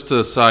 Just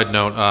a side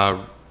note,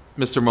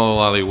 Mr.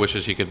 Muller-Liley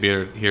wishes he could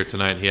be here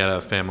tonight. He had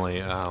a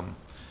family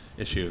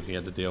issue he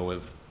had to deal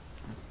with.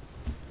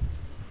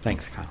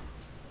 Thanks, Kyle.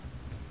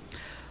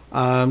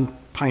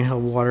 Pine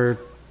Hill Water,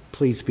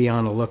 please be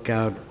on the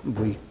lookout.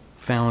 We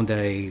found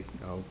a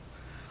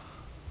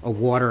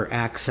water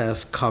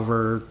access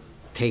cover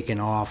taken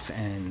off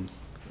and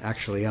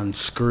actually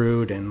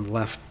unscrewed and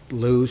left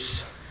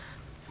loose.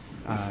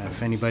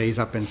 If anybody's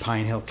up in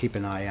Pine Hill, keep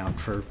an eye out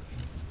for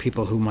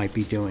people who might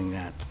be doing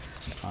that.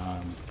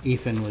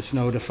 Ethan was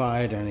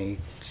notified and he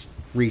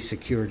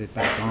re-secured it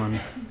back on.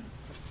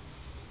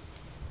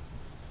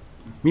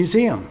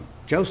 Museum,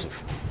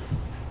 Joseph.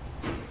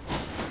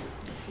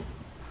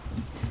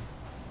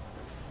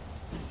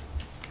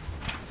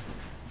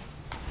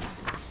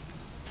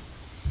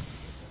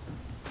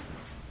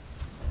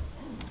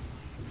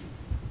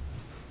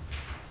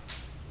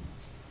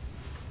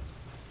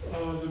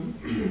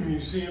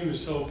 The museum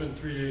is open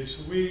 3 days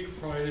a week,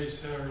 Friday,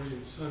 Saturday,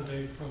 and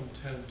Sunday from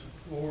 10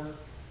 to 4.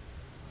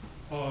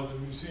 The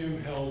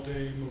museum held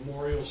a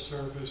memorial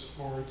service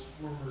for its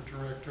former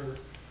director,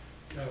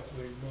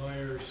 Kathleen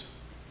Myers.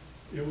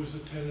 It was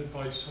attended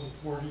by some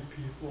 40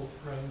 people,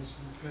 friends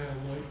and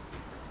family.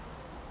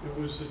 It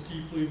was a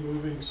deeply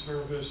moving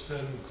service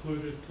that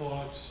included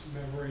thoughts,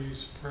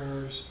 memories,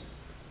 prayers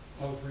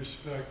of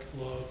respect,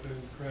 love,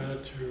 and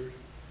gratitude,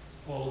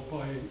 followed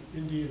by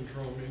Indian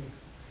drumming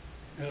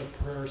and a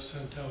prayer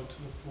sent out to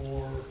the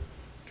 4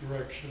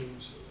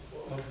 directions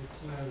of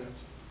the planet.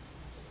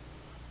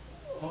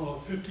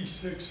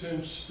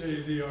 56-inch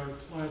state-of-the-art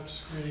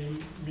flat-screen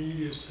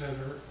media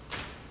center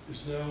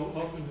is now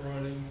up and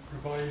running,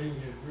 providing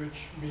a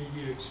rich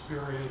media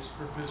experience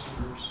for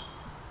visitors.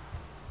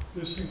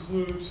 This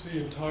includes the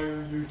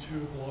entire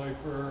YouTube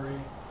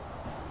library,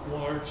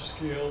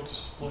 large-scale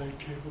display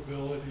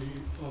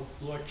capability of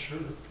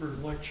lecture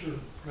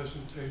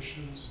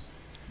presentations,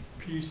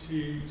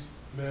 PCs,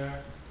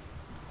 Mac,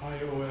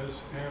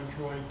 iOS,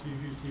 Android,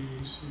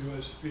 DVDs,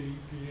 USB,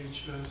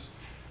 VHS,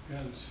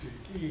 and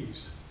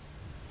CDs.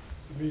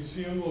 The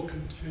museum will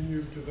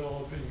continue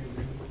developing an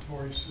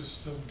inventory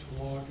system to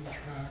log and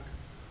track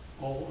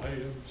all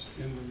items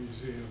in the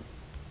museum.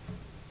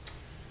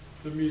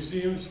 The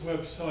museum's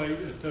website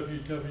at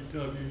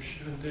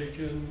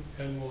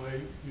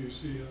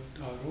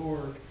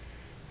www.shandakennymuseum.org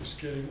is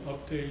getting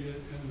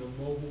updated, and the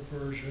mobile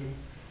version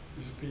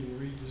is being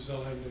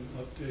redesigned and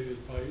updated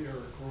by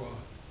Eric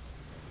Roth.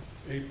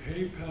 A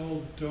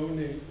PayPal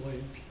donate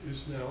link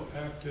is now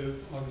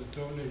active on the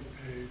donate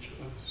page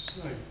of the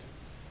site.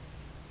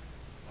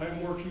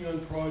 I'm working on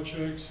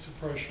projects to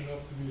freshen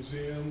up the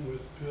museum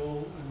with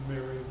Bill and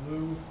Mary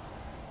Lou,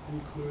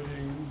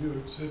 including new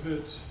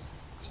exhibits,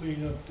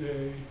 cleanup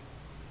day,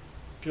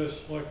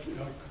 guest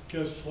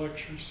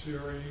lecture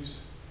series,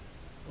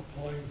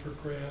 applying for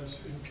grants,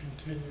 and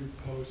continued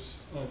posts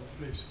on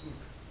Facebook.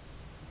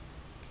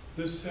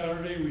 This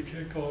Saturday, we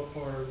kick off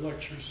our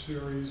lecture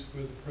series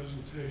with a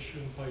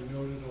presentation by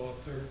noted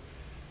author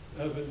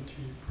Evan T.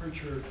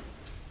 Pritchard,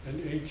 on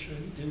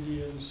ancient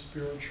Indian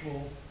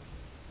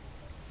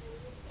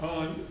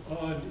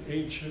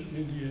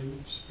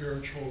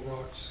spiritual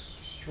rock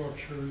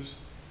structures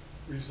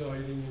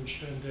residing in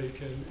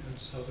Shandaken and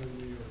southern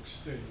New York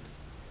State.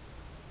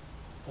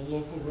 A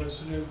local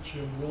resident,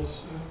 Jim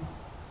Wilson,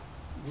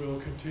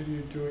 will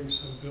continue doing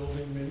some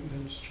building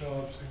maintenance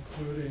jobs,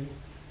 including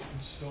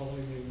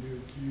installing a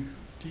new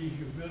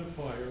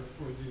dehumidifier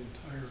for the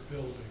entire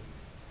building.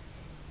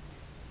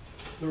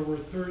 There were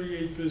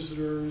 38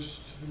 visitors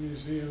to the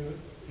museum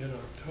in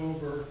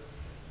October,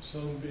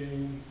 some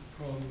being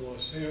from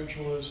Los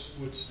Angeles,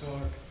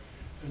 Woodstock,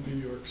 and New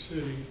York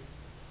City.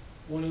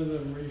 One of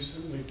them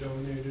recently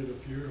donated a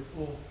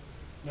beautiful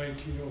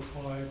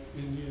 1905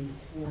 Indian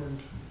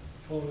horned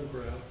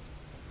phonograph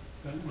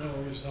that now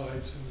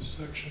resides in the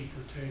section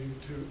pertaining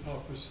to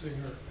opera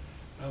singer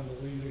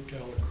Amelita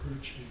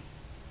Gallicrucci.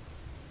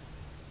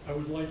 I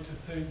would like to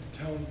thank the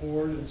town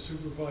board and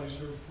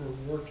supervisor for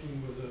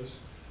working with us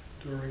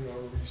during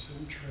our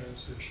recent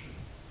transition.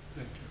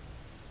 Thank you.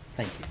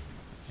 Thank you.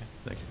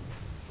 Thank you.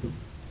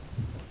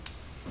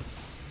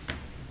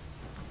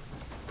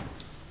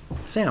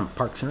 Sam,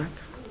 Parks and Rec.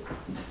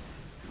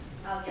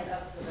 I'll get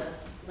up to the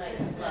mic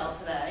as well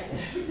today.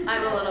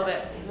 I'm a little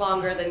bit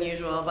longer than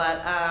usual,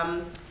 but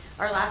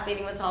our last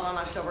meeting was held on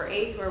October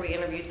 8th, where we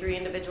interviewed 3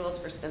 individuals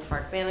for Smith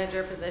Park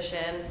manager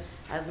position,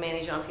 as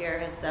Manny Jean-Pierre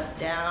has stepped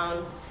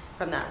down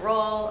from that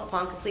role.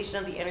 Upon completion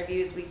of the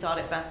interviews, we thought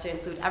it best to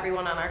include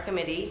everyone on our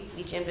committee.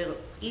 Each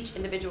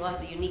individual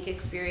has a unique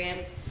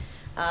experience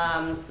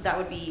that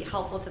would be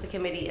helpful to the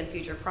committee in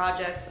future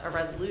projects. A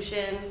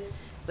resolution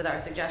with our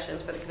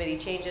suggestions for the committee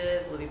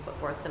changes will be put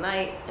forth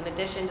tonight. In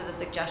addition to the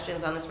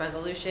suggestions on this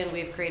resolution, we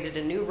have created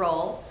a new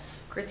role.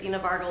 Christina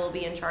Varga will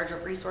be in charge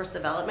of resource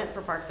development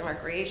for Parks and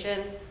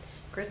Recreation.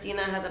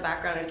 Christina has a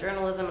background in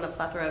journalism and a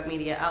plethora of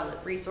media outlet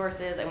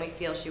resources, and we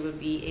feel she would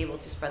be able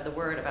to spread the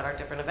word about our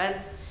different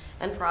events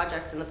and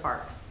projects in the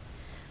parks.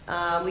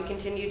 We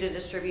continue to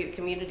distribute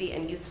community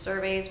and youth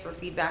surveys for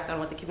feedback on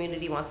what the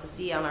community wants to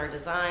see on our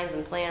designs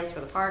and plans for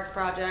the parks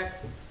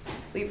projects.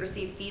 We've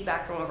received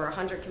feedback from over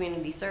 100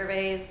 community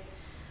surveys.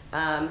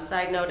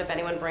 Side note, if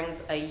anyone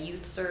brings a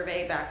youth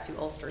survey back to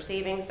Ulster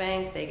Savings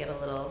Bank, they get a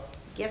little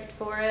gift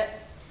for it.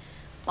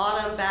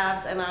 Autumn,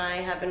 Babs, and I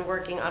have been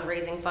working on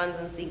raising funds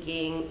and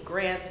seeking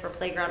grants for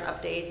playground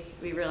updates.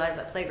 We realize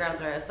that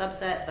playgrounds are a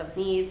subset of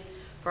needs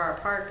for our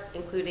parks,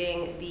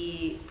 including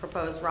the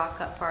proposed Rock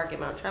Cut Park at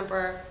Mount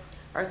Tremper.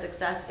 Our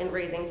success in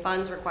raising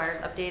funds requires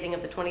updating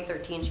of the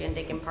 2013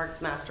 Shandaken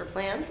Parks Master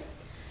Plan,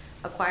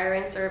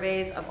 acquiring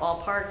surveys of all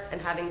parks,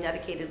 and having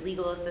dedicated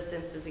legal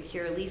assistance to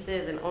secure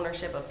leases and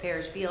ownership of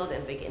Parish Field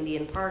and Big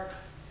Indian parks.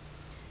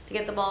 To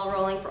get the ball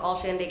rolling for all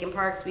Shandaken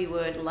parks, we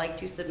would like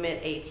to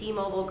submit a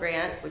T-Mobile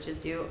grant, which is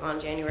due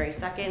on January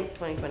 2nd,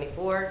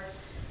 2024.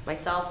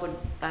 Myself would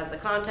as the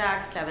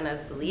contact, Kevin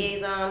as the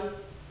liaison.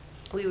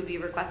 We would be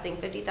requesting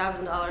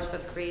 $50,000 for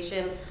the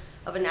creation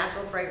of a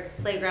natural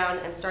playground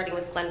and starting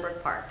with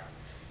Glenbrook Park.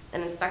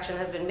 An inspection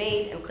has been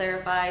made and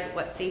clarified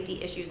what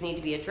safety issues need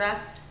to be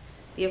addressed.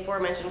 The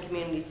aforementioned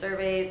community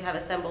surveys have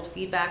assembled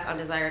feedback on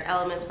desired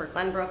elements for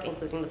Glenbrook,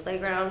 including the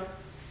playground.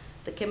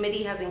 The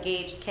committee has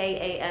engaged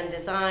KAN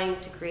Design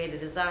to create a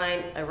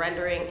design, a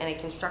rendering, and a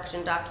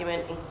construction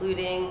document,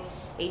 including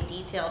a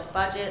detailed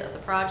budget of the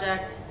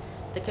project.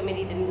 The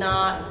committee did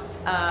not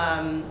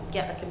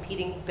get a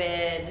competing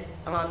bid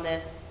on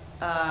this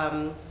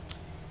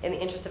In the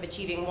interest of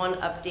achieving one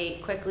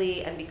update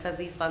quickly, and because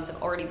these funds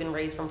have already been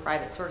raised from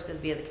private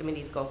sources via the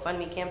committee's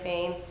GoFundMe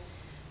campaign,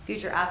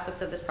 future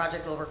aspects of this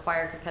project will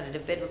require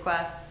competitive bid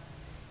requests.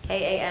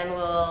 KAN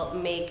will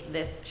make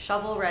this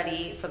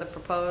shovel-ready for the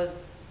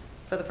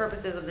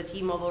purposes of the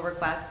T-Mobile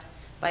request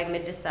by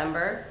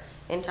mid-December,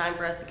 in time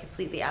for us to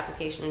complete the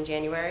application in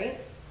January.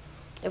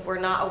 If we're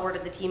not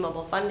awarded the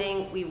T-Mobile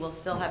funding, we will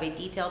still have a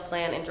detailed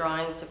plan and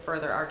drawings to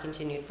further our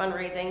continued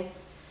fundraising.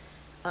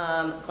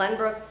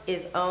 Glenbrook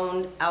is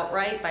owned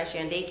outright by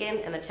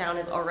Shandaken, and the town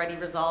has already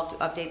resolved to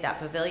update that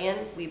pavilion.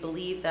 We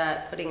believe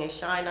that putting a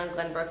shine on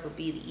Glenbrook would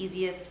be the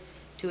easiest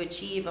to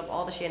achieve of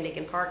all the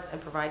Shandaken parks and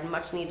provide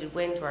much needed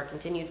wind to our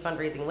continued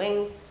fundraising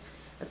wings,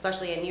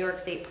 especially a New York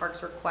State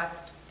Parks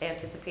request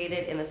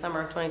anticipated in the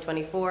summer of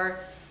 2024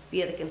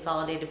 via the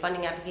consolidated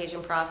funding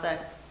application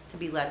process to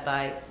be led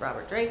by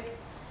Robert Drake.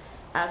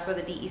 As for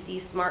the DEC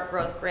Smart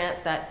Growth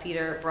Grant that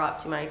Peter brought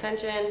to my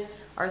attention,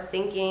 our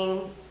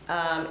thinking,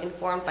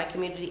 informed by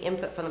community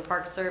input from the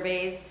park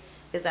surveys,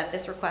 is that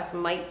this request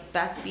might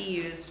best be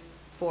used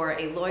for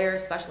a lawyer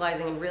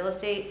specializing in real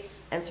estate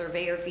and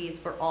surveyor fees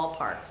for all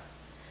parks.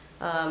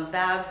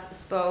 Babs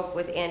spoke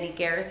with Andy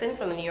Garrison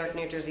from the New York,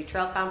 New Jersey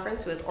Trail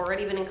Conference, who has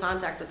already been in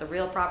contact with the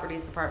Real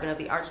Properties Department of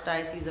the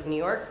Archdiocese of New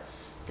York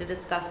to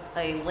discuss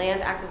a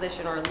land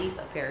acquisition or lease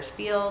of Parish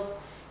Field.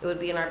 It would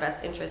be in our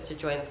best interest to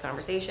join this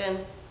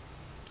conversation.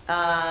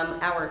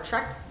 Our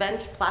Trex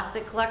bench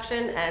plastic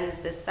collection ends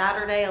this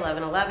Saturday,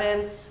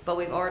 11/11, but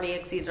we've already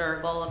exceeded our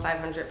goal of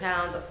 500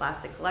 pounds of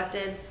plastic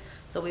collected,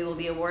 so we will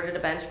be awarded a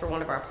bench for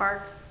one of our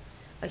parks.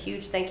 A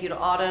huge thank you to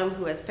Autumn,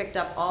 who has picked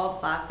up all the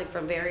plastic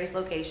from various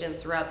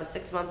locations throughout the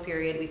 6-month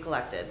period we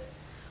collected.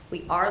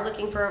 We are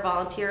looking for a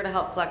volunteer to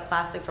help collect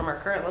plastic from our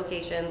current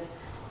locations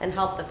and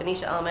help the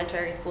Phoenicia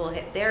Elementary School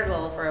hit their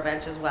goal for a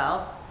bench as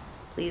well.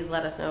 Please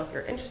let us know if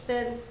you're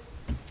interested.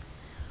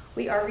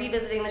 We are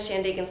revisiting the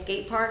Shandaken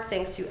Skate Park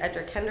thanks to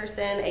Edric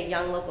Henderson, a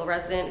young local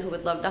resident who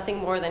would love nothing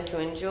more than to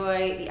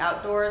enjoy the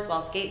outdoors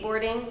while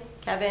skateboarding.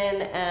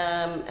 Kevin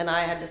and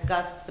I had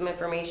discussed some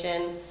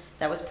information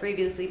that was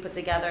previously put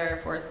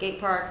together for a skate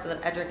park so that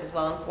Edric is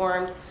well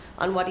informed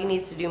on what he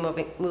needs to do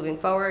moving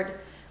forward.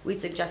 We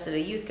suggested a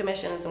youth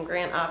commission and some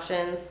grant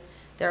options.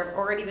 There have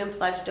already been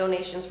pledged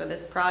donations for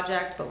this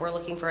project, but we're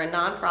looking for a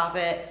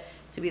nonprofit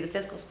to be the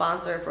fiscal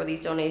sponsor for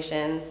these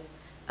donations,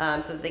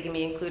 so that they can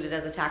be included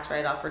as a tax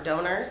write-off for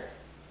donors.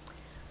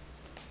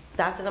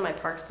 That's it on my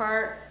parks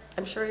part.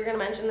 I'm sure you're gonna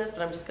mention this,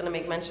 but I'm just gonna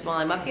make mention while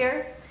I'm up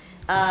here.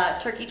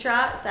 Turkey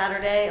Trot,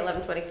 Saturday,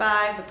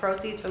 11:25. The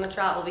proceeds from the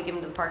trot will be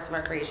given to the Parks and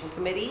Recreation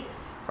Committee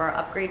for our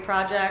upgrade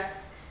project.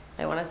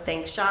 I wanna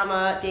thank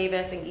Shama,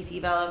 Davis, and Geesey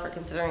Bella for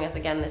considering us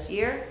again this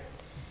year.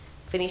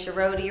 Phoenicia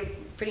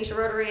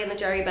Rotary and the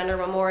Jerry Bender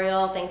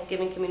Memorial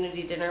Thanksgiving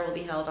Community Dinner will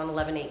be held on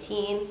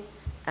 11/18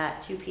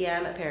 at 2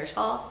 p.m. at Parish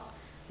Hall.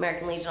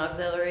 American Legion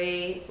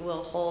Auxiliary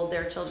will hold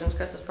their children's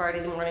Christmas party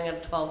the morning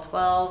of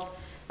 12/12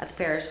 at the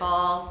Parish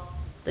Hall.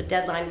 The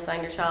deadline to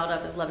sign your child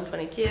up is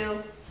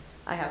 11/22.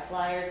 I have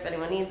flyers if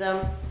anyone needs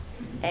them.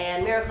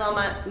 And Miracle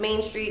on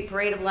Main Street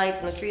Parade of Lights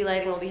and the tree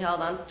lighting will be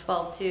held on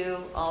 12/2.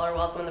 All are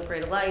welcome in the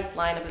Parade of Lights.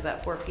 Lineup is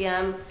at 4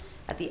 p.m.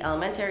 at the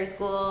elementary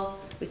school.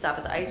 We stop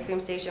at the ice cream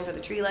station for the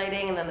tree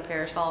lighting, and then the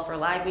Parish Hall for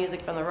live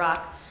music from the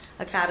Rock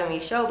Academy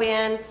Show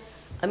Band,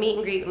 a meet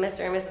and greet with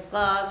Mr. and Mrs.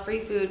 Claus,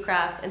 free food,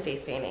 crafts, and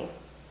face painting.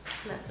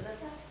 And that's it at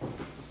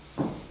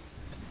that.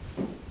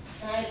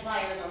 And I have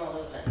flyers on all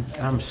those events.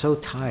 I'm so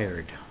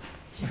tired.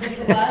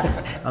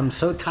 What? I'm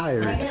so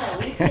tired. I know,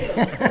 me too.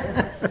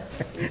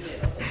 Me too.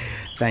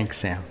 Thanks,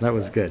 Sam. That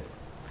was good.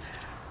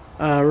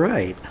 All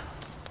right.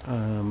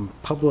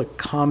 Public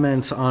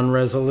comments on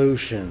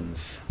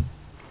resolutions.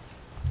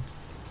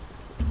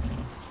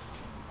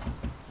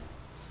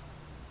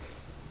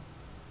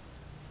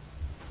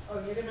 Oh,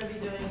 you're gonna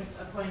be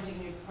appointing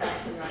new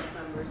Parks and Rec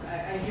members.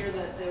 I hear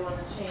that they want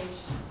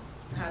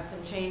to have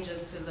some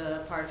changes to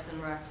the Parks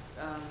and Recs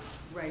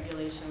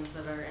regulations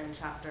that are in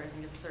chapter, I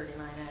think it's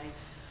 39A.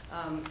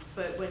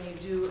 But when you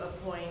do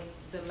appoint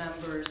the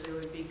members, it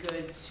would be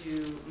good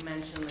to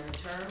mention their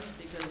terms,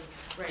 because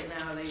right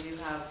now they do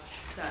have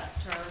set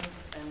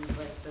terms and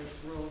like the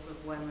rules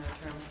of when their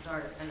terms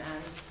start and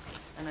end,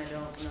 and I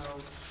don't know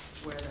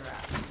where they're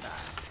at with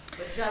that.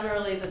 But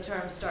generally, the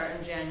terms start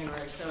in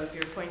January, so if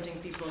you're appointing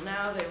people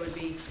now, they would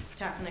be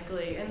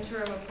technically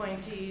interim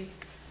appointees,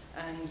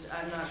 and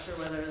I'm not sure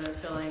whether they're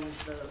filling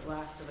the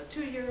last of a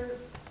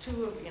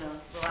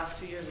the last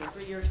 2 years of a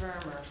 3-year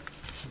term, or,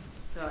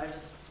 so I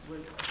just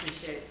would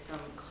appreciate some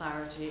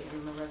clarity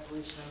in the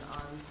resolution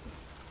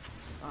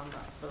on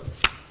those.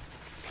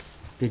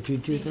 Did you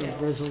do the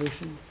Details.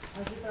 resolution?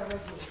 I did that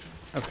resolution.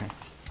 Okay.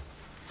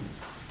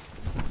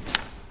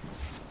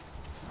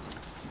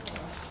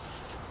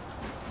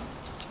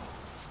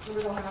 So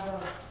we don't have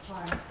a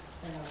time.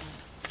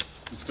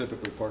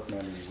 Typically, park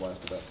managers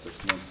last about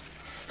 6 months.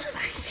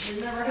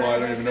 We've never Well, I had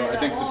don't even know. I that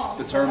think long,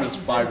 the so term I is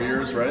can 5 tell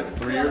years, you. right?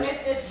 3 years?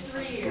 It's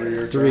 3 years. 3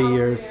 year 3 term.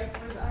 years.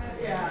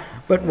 Yeah.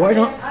 But why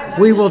don't,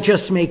 we will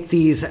just make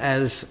these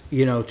as,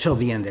 till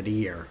the end of the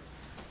year.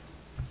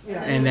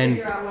 Yeah. And then,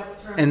 figure out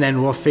what terms- and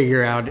then we'll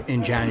figure out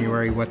in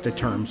January what the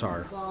terms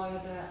are. So I'll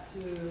add that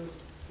to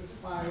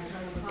expire.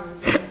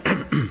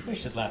 They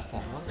should last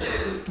that long.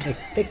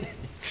 They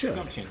should.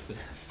 Don't change this.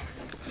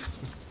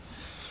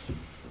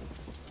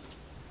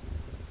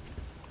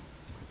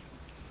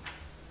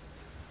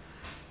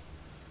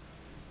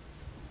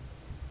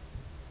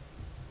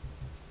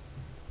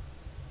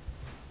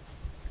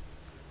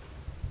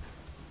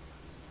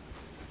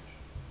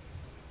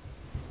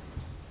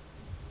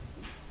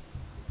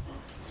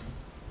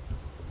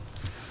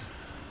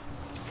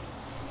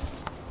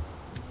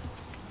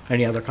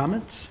 Any other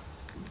comments?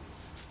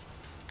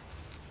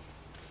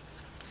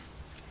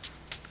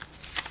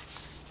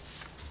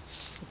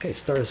 Okay,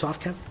 start us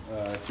off, Kev.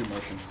 2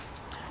 motions.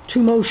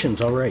 2 motions,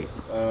 all right.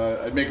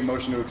 I'd make a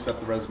motion to accept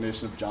the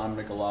resignation of John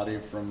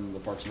Michelotti from the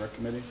Parks and Rec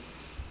Committee.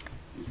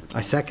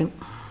 I second.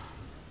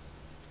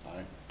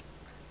 Aye.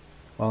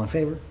 All in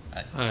favor?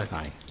 Aye.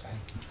 Aye.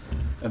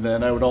 And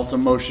then I would also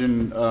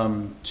motion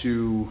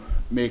to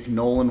make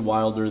Nolan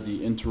Wilder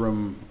the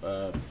interim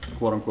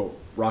quote-unquote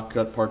Rock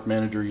Cut Park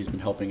Manager. He's been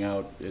helping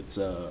out. It's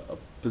a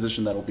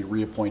position that will be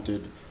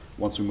reappointed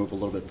once we move a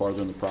little bit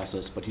farther in the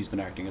process, but he's been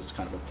acting as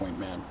kind of a point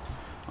man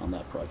on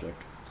that project.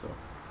 So,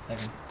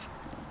 Second.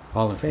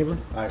 All in favor?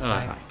 aye.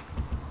 Aye.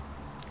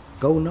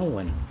 Go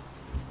Nolan.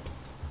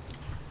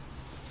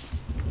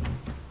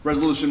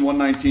 Resolution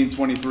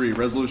 11923,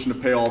 resolution to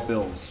pay all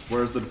bills.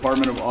 Whereas the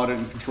Department of Audit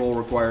and Control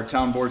require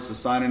town boards to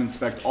sign and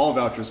inspect all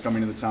vouchers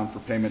coming to the town for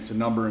payment to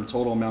number and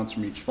total amounts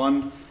from each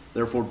fund.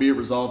 Therefore, be it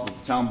resolved that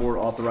the town board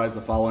authorize the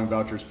following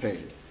vouchers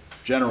paid.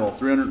 General,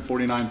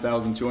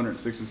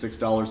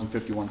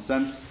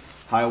 $349,266.51.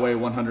 Highway,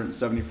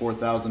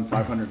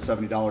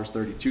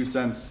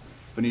 $174,570.32.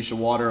 Phoenicia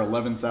Water,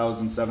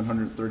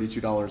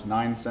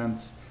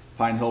 $11,732.09.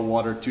 Pine Hill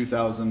Water,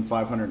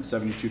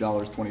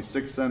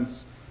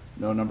 $2,572.26.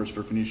 No numbers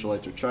for Phoenicia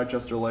Lights or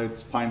Chichester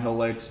Lights. Pine Hill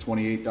Lights,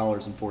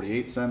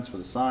 $28.48 for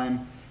the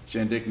sign.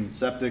 Shandaken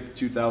Septic,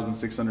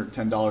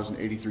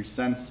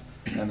 $2,610.83.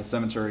 And the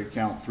cemetery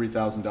account,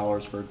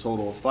 $3,000 for a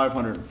total of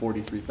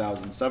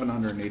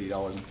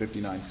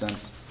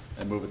 $543,780.59.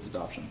 And move its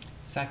adoption.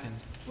 Second.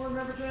 Board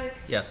Member Drake?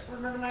 Yes.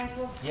 Board Member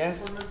Nysel? Yes.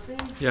 Board Member Steen?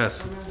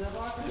 Yes. Board Member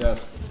Delbach?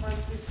 Yes.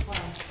 Supervisor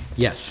Steve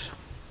Yes.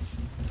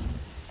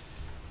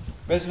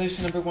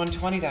 Resolution number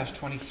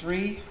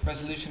 120-23,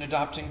 resolution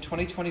adopting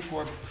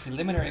 2024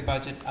 preliminary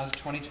budget as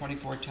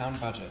 2024 town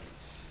budget.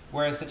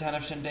 Whereas the town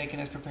of Shandaken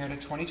has prepared a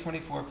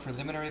 2024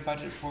 preliminary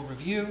budget for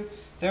review,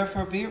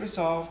 therefore be it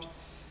resolved,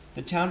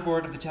 the town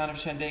board of the town of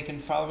Shandaken,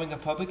 following a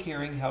public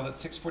hearing held at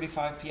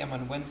 6:45 p.m.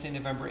 on Wednesday,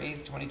 November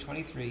 8th,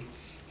 2023,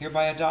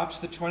 hereby adopts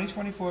the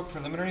 2024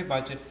 preliminary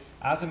budget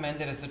as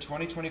amended as the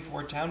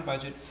 2024 town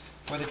budget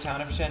for the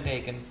town of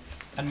Shandaken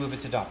and move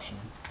its adoption.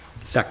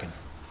 Second.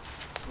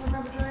 Board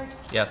Member Drake?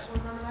 Yes.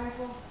 Board Member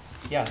Nysel?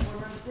 Yes.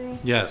 Board Member Steen?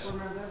 Yes.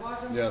 Board Member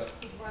Delbach? Yes.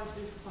 Supervisor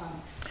Steve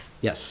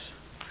Yes.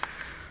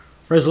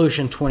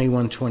 Resolution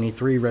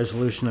 2123,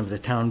 resolution of the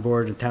town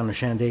board of town of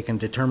Shandaken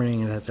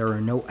determining that there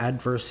are no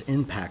adverse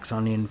impacts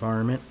on the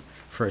environment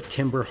for a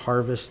timber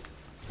harvest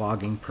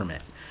logging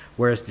permit.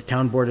 Whereas the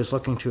town board is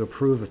looking to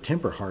approve a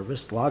timber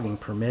harvest logging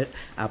permit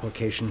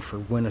application for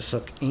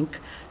Winnisook Inc.,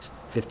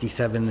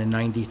 57 and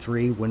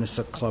 93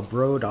 Winnisook Club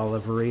Road,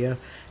 Oliveria,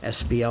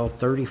 SBL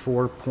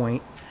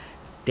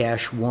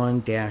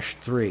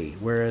 34.1-3.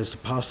 Whereas the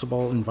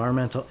possible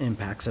environmental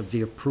impacts of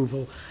the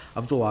approval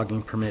of the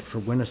logging permit for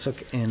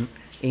Winnisook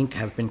Inc.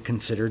 have been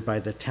considered by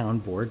the town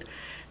board.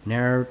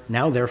 Now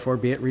therefore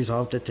be it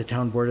resolved that the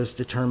town board has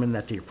determined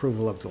that the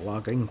approval of the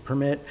logging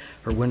permit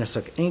for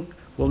Winnisook Inc.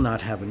 will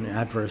not have an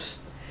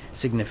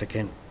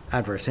significant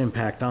adverse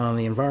impact on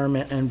the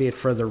environment, and be it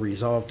further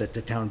resolved that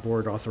the town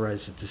board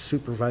authorizes the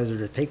supervisor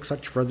to take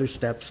such further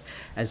steps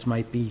as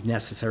might be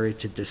necessary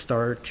to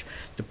discharge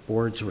the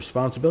board's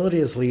responsibility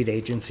as lead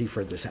agency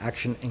for this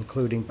action,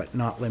 including but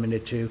not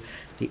limited to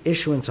the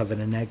issuance of a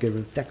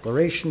negative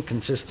declaration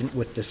consistent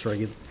with this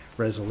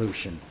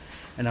resolution.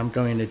 And I'm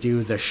going to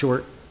do the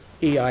short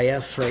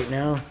EIS right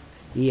now,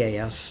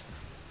 EAS.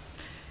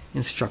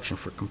 Instruction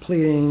for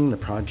completing the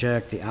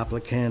project, the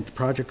applicant, the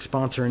project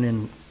sponsor,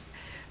 and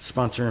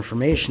sponsor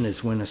information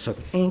is Winnisook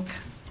Inc.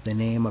 The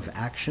name of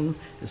action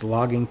is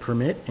logging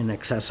permit in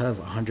excess of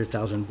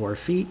 100,000 board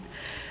feet.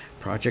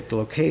 Project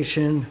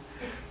location,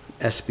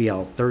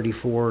 SBL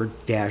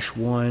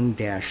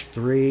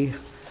 34-1-3.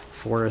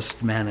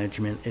 Forest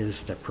management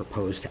is the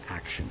proposed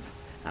action.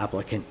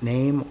 Applicant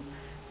name,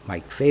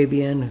 Mike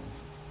Fabian,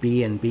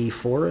 B&B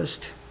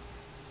Forest.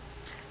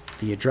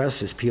 The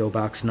address is P.O.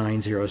 Box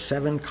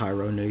 907,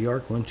 Cairo, New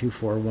York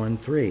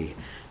 12413.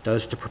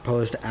 Does the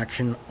proposed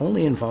action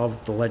only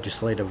involve the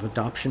legislative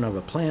adoption of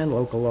a plan,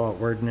 local law,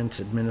 ordinance,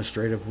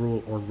 administrative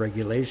rule, or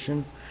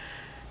regulation?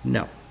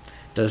 No.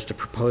 Does the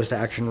proposed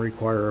action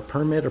require a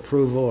permit,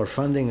 approval, or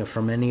funding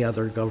from any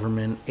other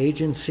government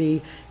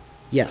agency?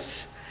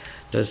 Yes.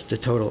 Does the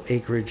total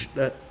acreage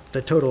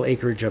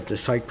of the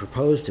site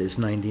proposed is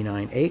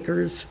 99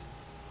 acres.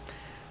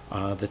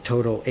 The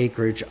total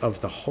acreage of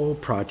the whole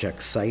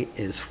project site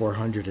is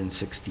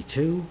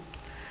 462.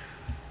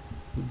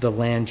 the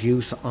land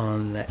use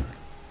on the,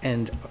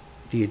 and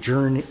the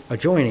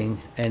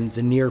adjoining and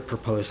the near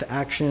proposed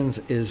actions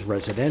is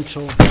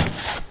residential.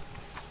 The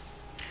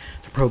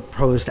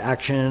proposed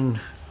action,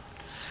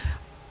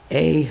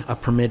 A, a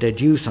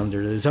permitted use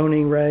under the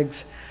zoning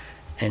regs,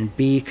 and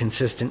B,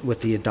 consistent with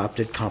the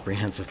adopted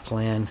comprehensive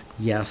plan,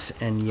 yes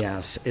and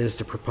yes. Is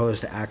the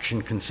proposed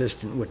action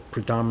consistent with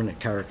predominant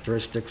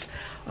characteristics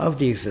of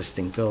the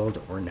existing build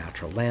or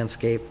natural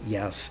landscape?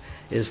 Yes.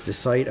 Is the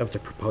site of the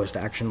proposed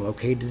action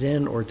located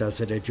in or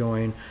does it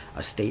adjoin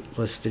a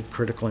state-listed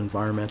critical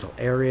environmental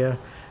area?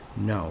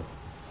 No.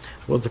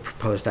 Will the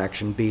proposed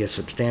action be a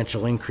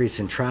substantial increase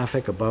in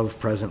traffic above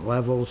present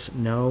levels?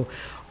 No.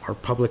 Are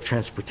public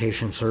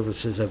transportation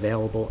services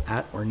available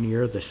at or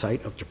near the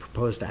site of the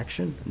proposed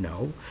action?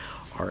 No.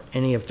 Are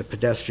any of the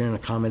pedestrian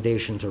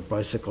accommodations or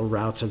bicycle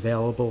routes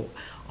available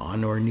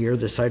on or near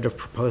the site of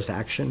proposed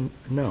action?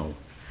 No.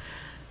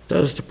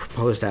 Does the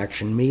proposed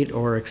action meet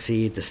or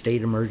exceed the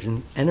state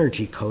emergent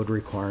energy code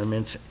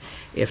requirements?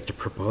 If the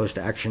proposed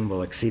action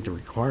will exceed the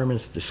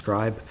requirements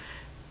described,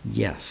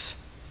 yes.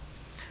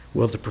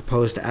 Will the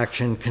proposed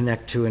action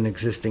connect to an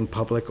existing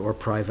public or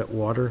private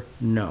water?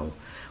 No.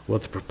 Will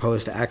the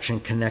proposed action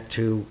connect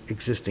to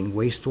existing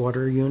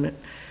wastewater unit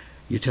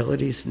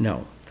utilities?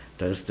 No.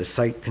 Does the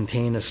site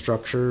contain a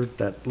structure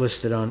that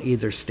listed on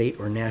either state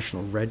or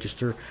national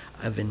register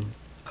of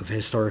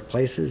historic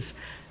places?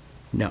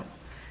 No.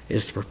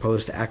 Is the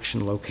proposed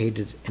action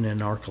located in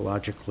an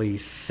archaeologically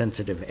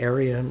sensitive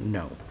area?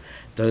 No.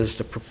 Does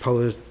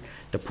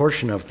the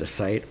portion of the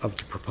site of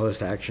the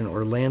proposed action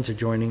or lands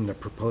adjoining the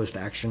proposed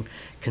action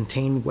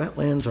contain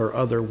wetlands or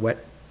other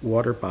wet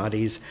water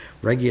bodies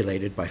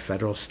regulated by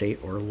federal, state,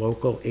 or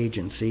local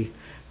agency?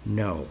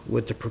 No.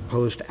 Would the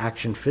proposed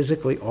action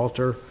physically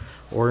alter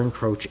or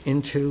encroach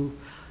into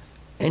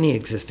any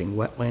existing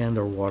wetland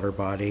or water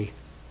body?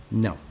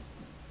 No.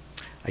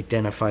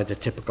 Identify the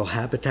typical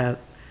habitat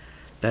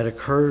that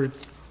occurred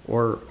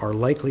or are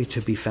likely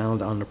to be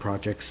found on the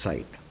project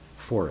site.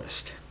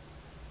 Forest.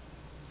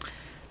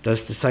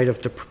 Does the site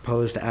of the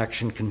proposed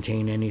action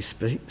contain any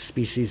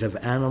species of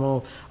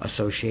animal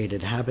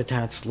associated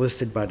habitats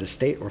listed by the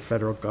state or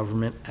federal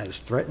government as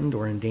threatened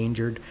or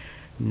endangered?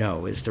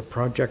 No. Is the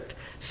project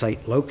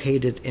site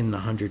located in the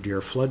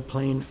 100-year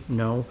floodplain?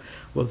 No.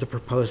 Will the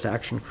proposed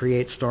action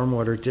create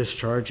stormwater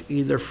discharge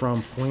either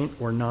from point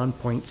or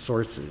non-point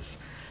sources?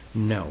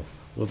 No.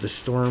 Will the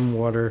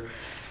stormwater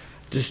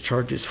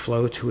discharges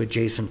flow to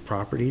adjacent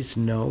properties?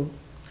 No.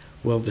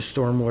 Will the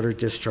stormwater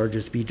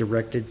discharges be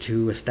directed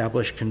to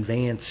established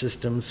conveyance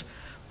systems,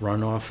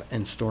 runoff,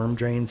 and storm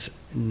drains?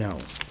 No.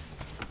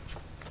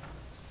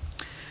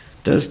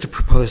 Does the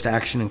proposed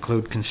action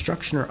include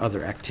construction or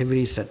other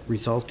activities that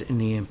result in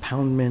the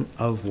impoundment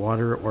of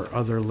water or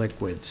other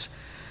liquids?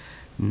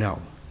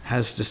 No.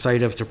 Has the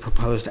site of the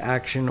proposed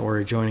action or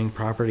adjoining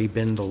property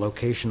been the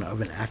location of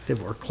an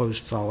active or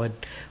closed solid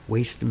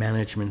waste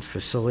management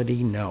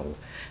facility? No.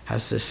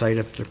 Has the site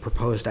of the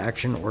proposed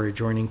action or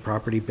adjoining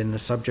property been the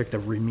subject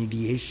of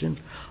remediation,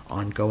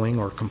 ongoing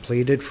or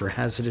completed for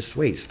hazardous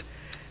waste?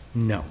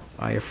 No.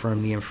 I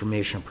affirm the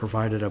information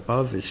provided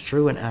above is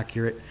true and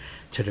accurate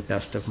to the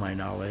best of my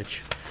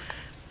knowledge.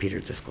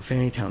 Peter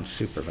Disclafani, Town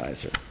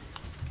Supervisor.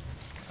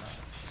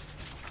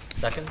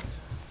 Second?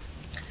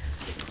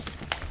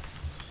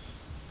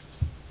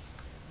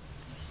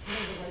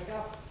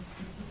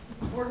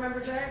 Board Member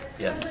Jay?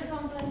 Yes. Can I say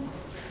something?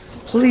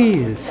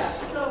 Please.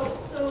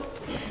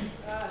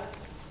 Yeah,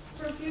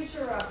 for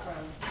future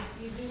reference,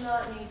 you do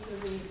not need to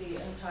read the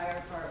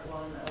entire part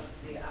one of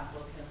the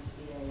applicant's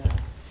EAF.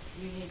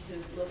 You need to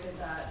look at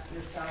that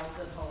yourselves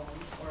at home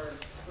or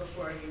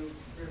before you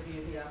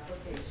review the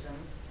application.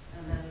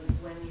 And then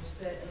when you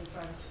sit in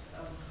front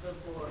of the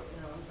board,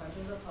 in front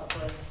of the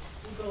public,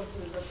 you go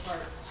through the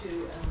part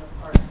two and the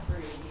part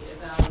three,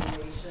 the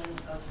evaluation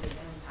of the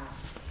impact.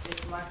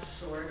 It's much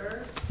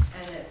shorter,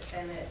 and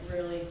it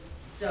really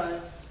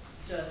does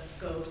just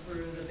go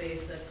through the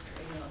basic,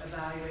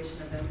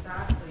 evaluation of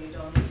impact, so you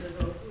don't need to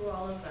go through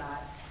all of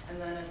that. And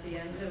then at the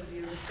end of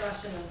your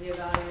discussion of the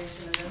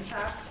evaluation of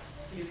impact,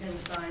 you can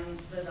sign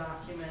the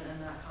document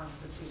and that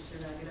constitutes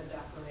your negative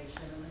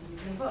declaration, and then you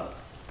can vote.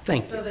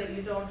 Thank you. So that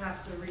you don't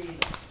have to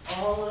read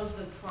all of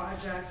the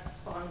project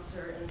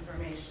sponsor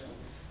information.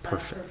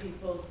 That's for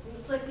people,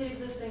 it's like the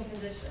existing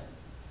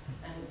conditions,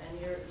 and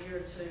you're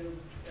to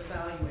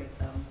evaluate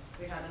them.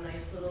 We had a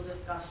nice little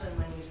discussion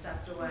when you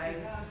stepped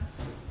away,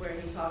 where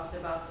he talked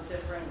about the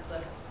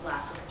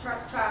lack of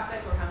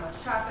traffic or how much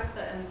traffic,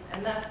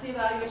 and that's the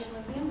evaluation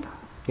of the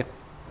impacts. Yep.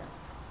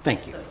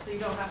 Thank you. So you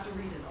don't have to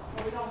read it all.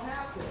 Well, we don't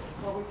have to,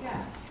 but we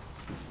can.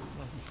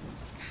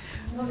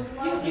 You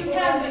can, but you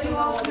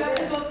have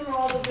to go through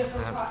all the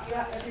different,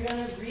 if you're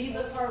gonna read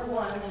the part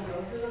one, and then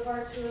go through the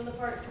part two and the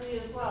part three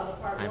as well. The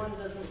part one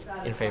doesn't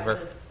satisfy In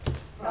favor. the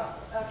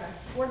process. Okay.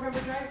 Board Member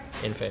Drake?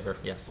 In favor,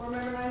 yes. Board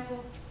Member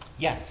Nysel?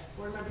 Yes.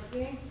 Board Member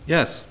Skeen?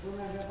 Yes. Board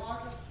Member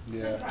Walker?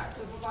 Yeah.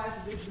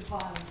 Supervisor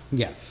DeStefani?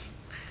 Yes.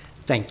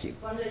 Thank you.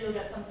 One day you'll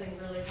get something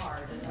really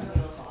hard and then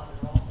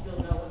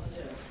you'll know what to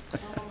do.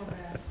 Some of them are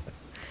bad.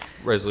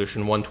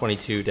 Resolution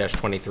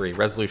 122-23,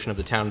 resolution of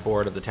the Town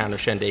Board of the Town of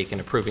Shandaken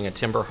approving a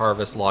timber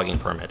harvest logging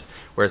permit.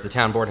 Whereas the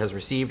Town Board has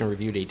received and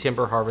reviewed a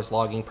timber harvest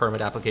logging permit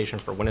application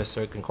for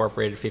Winnisook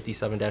Incorporated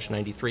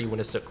 57-93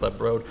 Winnisook Club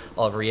Road,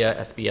 Oliveria,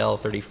 SBL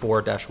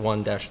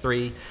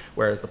 34-1-3.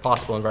 Whereas the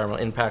possible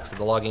environmental impacts of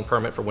the logging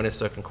permit for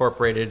Winnisook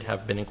Incorporated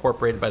have been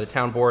incorporated by the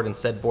Town Board, and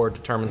said board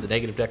determines a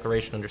negative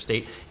declaration under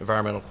state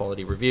environmental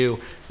quality review.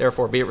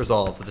 Therefore, be it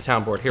resolved that the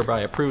Town Board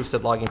hereby approves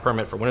said logging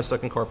permit for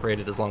Winnisook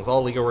Incorporated as long as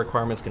all legal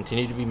requirements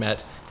continue to be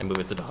met, and move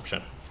its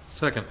adoption.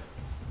 Second.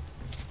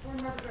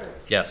 Board Member Gray.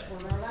 Yes.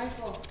 Board Member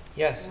Nysel.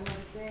 Yes. Board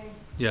Member Steen.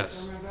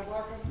 Yes. Board Member Van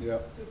Blarkum.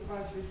 Yep.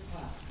 Supervisor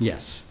Eastland.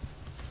 Yes.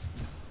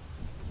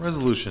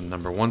 Resolution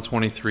number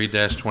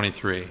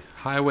 123-23,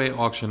 highway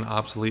auction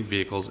obsolete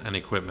vehicles and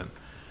equipment.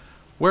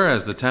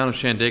 Whereas the town of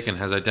Shandaken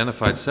has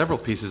identified several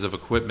pieces of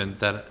equipment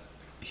that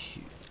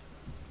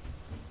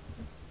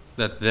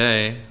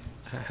they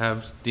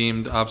have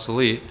deemed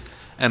obsolete,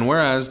 and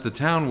whereas the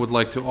town would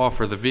like to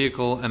offer the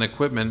vehicle and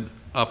equipment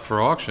up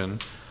for auction,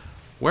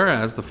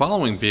 whereas the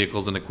following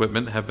vehicles and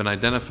equipment have been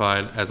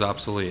identified as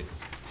obsolete.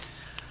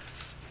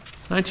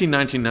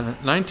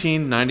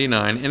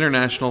 1999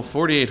 International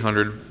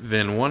 4800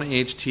 VIN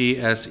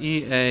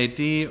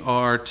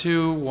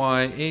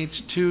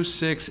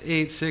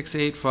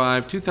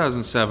 1HTSEADR2YH268685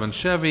 2007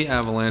 Chevy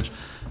Avalanche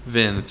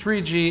VIN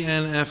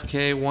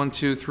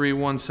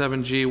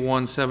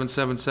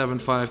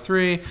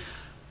 3GNFK12317G1777753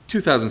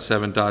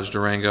 2007 Dodge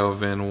Durango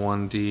VIN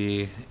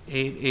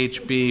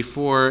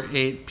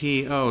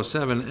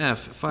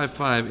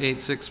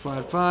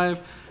 1D8HB48PO7F558655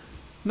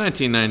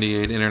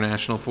 1998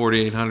 International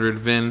 4800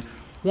 VIN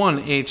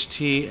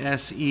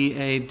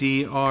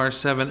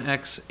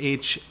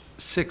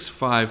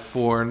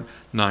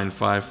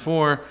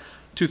 1HTSEADR7XH654954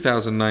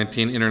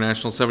 2019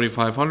 International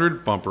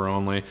 7500 bumper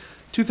only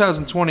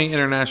 2020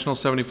 International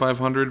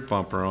 7500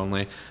 bumper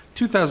only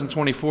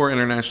 2024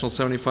 International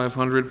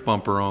 7500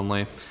 bumper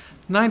only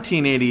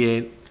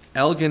 1988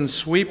 Elgin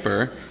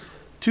Sweeper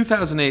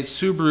 2008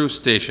 Subaru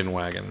Station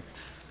Wagon.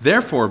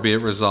 Therefore, be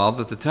it resolved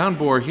that the Town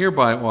Board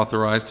hereby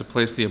authorized to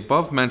place the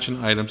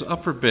above-mentioned items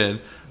up for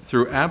bid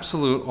through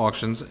Absolute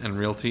Auctions and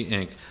Realty,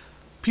 Inc.,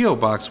 P.O.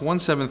 Box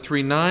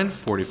 1739,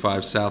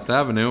 45 South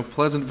Avenue,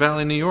 Pleasant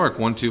Valley, New York,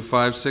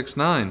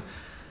 12569.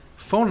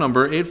 Phone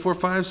number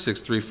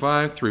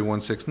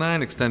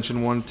 845-635-3169,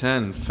 extension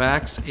 110.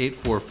 Fax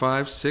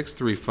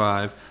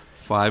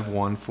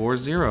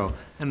 845-635-5140.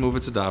 And move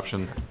its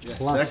adoption.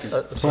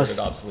 Second. Assorted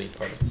obsolete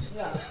parts.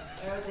 Yes,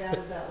 I already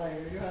added that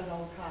later. You had an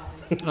old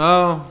copy.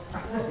 Oh,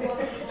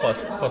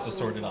 Plus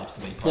assorted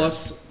obsolete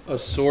parts. plus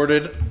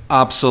assorted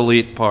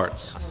obsolete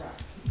parts.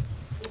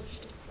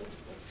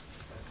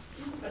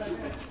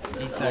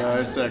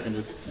 I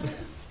seconded.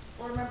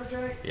 Board Member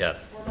Drake.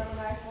 Yes. Board Member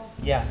Nysel.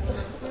 Yes. Board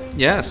Member Steen.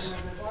 Yes.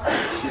 Board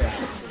Member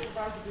Blarkum.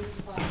 Supervisor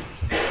Eastland.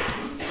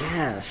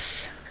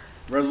 Yes.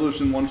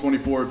 Resolution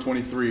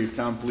 124-23,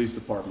 Town Police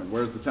Department.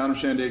 Whereas the town of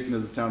Shandaken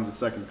is a town of the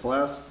second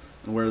class,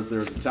 and whereas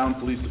there is a town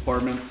police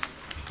department,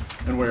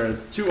 and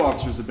whereas 2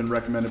 officers have been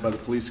recommended by the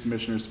police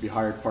commissioners to be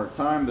hired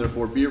part-time,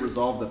 therefore be it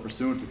resolved that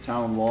pursuant to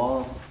town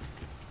law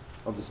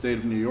of the state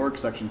of New York,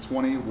 section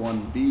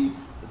 21B,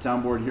 the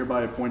town board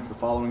hereby appoints the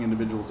following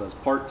individuals as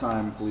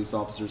part-time police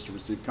officers to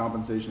receive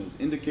compensation as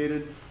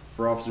indicated.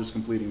 For officers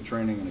completing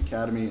training in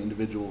academy,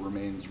 individual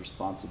remains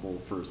responsible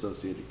for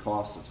associated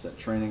cost of said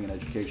training and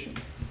education.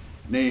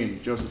 Name,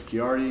 Joseph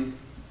Chiardi,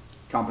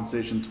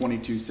 compensation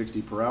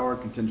 $22.60 per hour,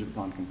 contingent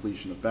upon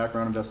completion of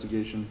background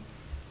investigation.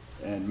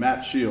 And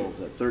Matt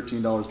Shields at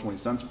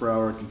 $13.20 per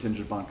hour,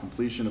 contingent upon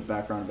completion of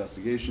background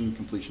investigation,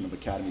 completion of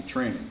academy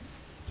training.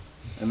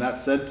 And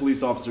that said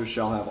police officers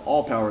shall have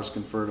all powers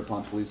conferred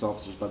upon police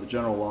officers by the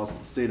general laws of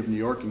the state of New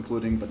York,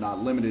 including but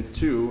not limited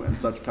to, and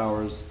such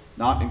powers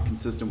not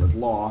inconsistent with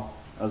law,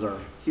 as are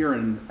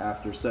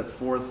hereinafter set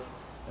forth,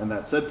 and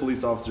that said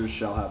police officers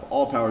shall have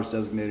all powers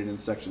designated in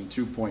section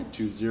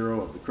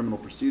 2.20 of the criminal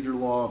procedure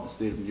law of the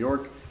state of New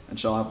York, and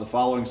shall have the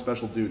following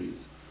special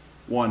duties.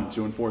 1,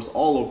 to enforce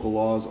all local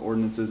laws,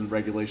 ordinances, and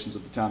regulations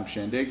of the town of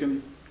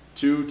Shandaken.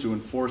 2, to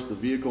enforce the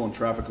vehicle and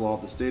traffic law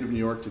of the state of New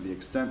York to the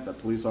extent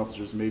that police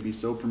officers may be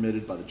so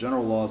permitted by the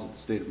general laws of the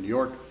state of New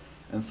York.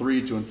 And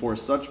 3, to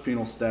enforce such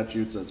penal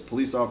statutes as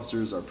police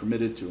officers are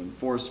permitted to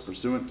enforce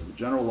pursuant to the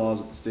general laws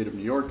of the state of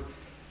New York.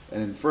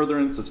 And in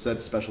furtherance of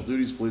said special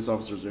duties, police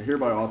officers are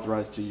hereby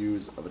authorized to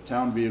use of a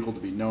town vehicle to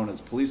be known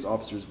as police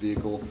officer's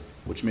vehicle,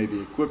 which may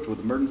be equipped with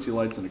emergency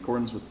lights in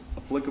accordance with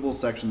applicable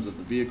sections of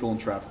the vehicle and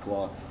traffic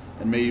law,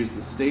 and may use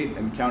the state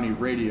and county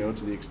radio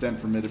to the extent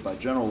permitted by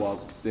general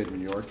laws of the state of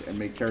New York, and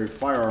may carry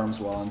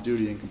firearms while on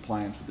duty in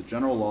compliance with the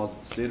general laws of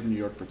the state of New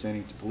York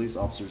pertaining to police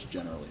officers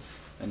generally,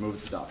 and move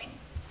its adoption.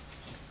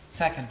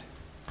 Second.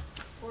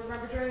 Board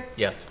Member Drake.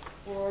 Yes.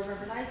 Board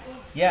Member Nysel.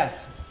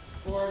 Yes.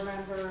 Board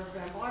Member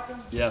Van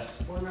Blarkum. Yes.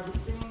 Board Member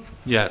Steen.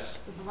 Yes.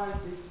 Supervisor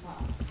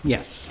Eastland.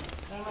 Yes.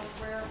 Anyone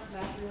swear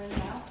Matthew in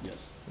now?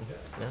 Yes.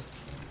 Yeah.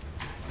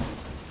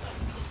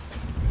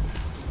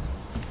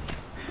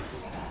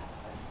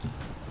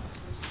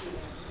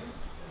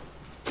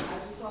 I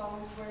do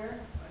solemnly swear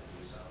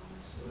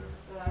Sawyer,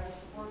 that I will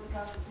support the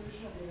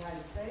Constitution of the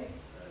United States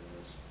that I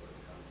will support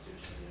the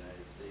Constitution of the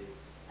United States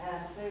and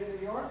the state of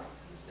New York,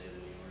 and the state of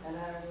New York, and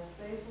that I will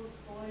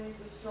faithfully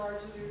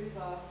discharge the duties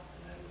of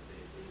and I will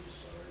faithfully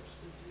discharge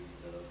the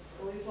duties of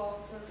police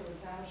officer for the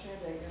town of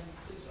Shandaken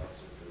police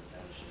officer for the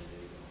town of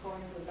Shandaken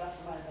according to the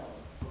best of my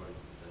ability. according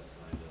to the best of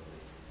my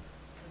ability.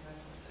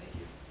 Thank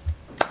you.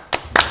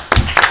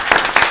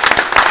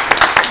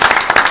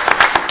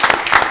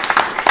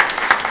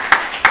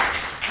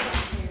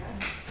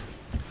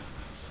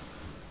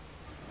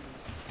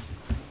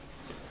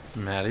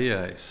 Matty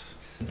Ice.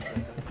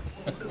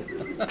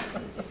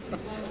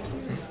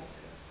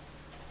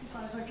 He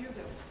sounds like you do.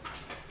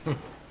 Getting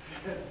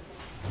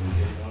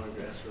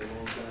autographs for a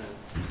long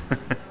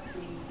time.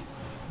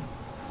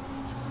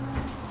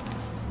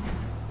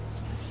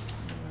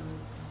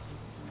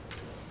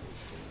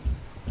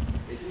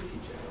 They do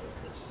teach you how to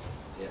curse.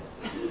 Yes,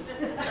 they do.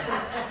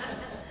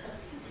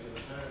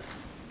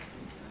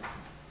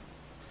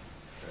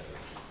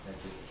 Thank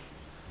you.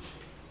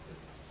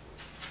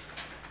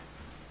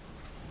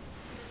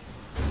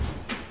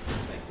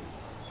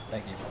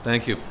 Thank you.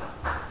 Thank you. Thank you.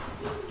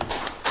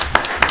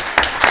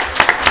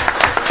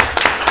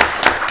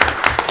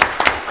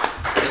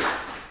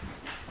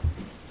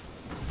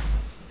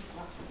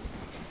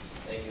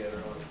 Thank you,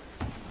 everyone.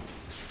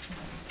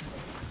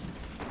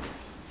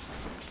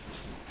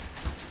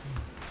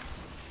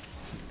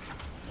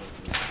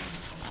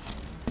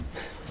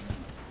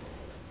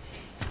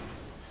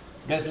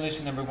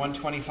 Resolution number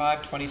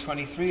 125,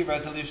 2023,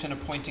 resolution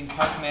appointing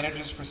park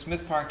managers for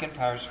Smith Park and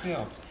Parish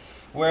Field.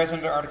 Whereas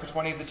under Article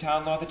 20 of the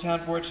Town Law, the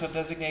Town Board shall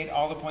designate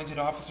all appointed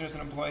officers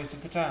and employees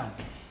of the town.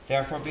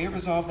 Therefore, be it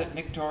resolved that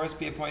Nick Torres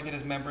be appointed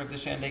as member of the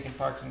Shandaken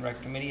Parks and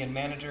Rec Committee and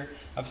manager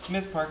of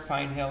Smith Park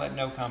Pine Hill at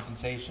no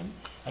compensation.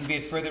 And be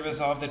it further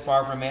resolved that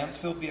Barbara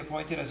Mansfield be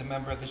appointed as a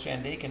member of the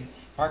Shandaken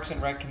Parks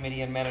and Rec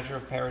Committee and manager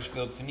of Parish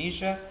Field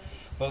Phoenicia.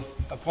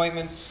 Both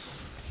appointments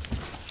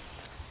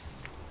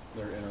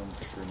Their interim.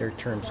 Their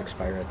terms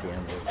expire at the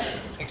end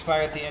of.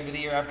 expire at the end of the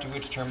year, after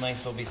which term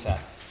lengths will be set.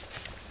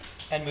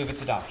 And move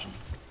its adoption.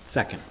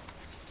 Second.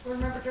 Board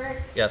Member Drake?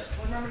 Yes.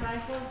 Board Member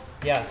Nysel?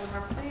 Yes.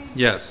 Board Member Steen?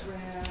 Yes. Board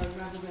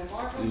Member Van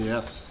Barclay?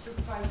 Yes.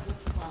 Supervisor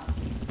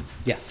Viscofanti?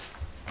 Yes.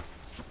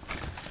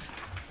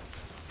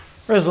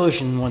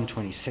 Resolution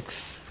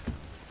 126,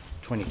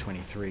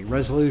 2023,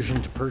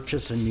 resolution to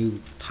purchase a new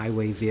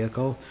highway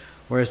vehicle,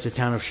 whereas the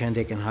town of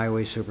Shandaken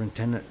Highway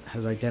Superintendent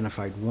has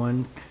identified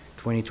one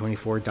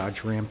 2024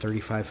 Dodge Ram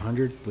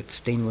 3500 with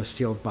stainless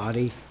steel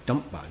body,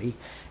 dump body,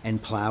 and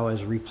plow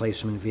as a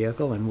replacement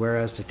vehicle, and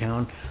whereas the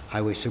town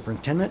highway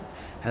superintendent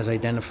has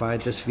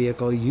identified this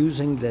vehicle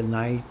using the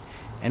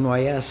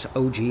NYS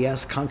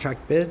OGS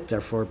contract bid,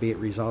 therefore be it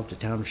resolved the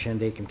town of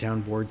Shandaken Town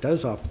Board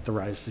does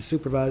authorize the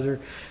supervisor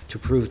to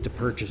approve the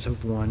purchase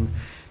of one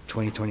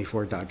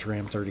 2024 Dodge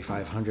Ram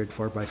 3500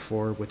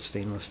 4x4 with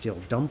stainless steel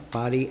dump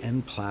body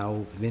and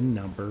plow VIN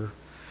number,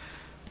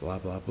 blah,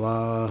 blah,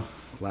 blah,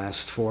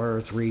 last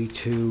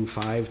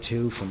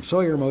 43252 from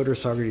Sawyer Motor,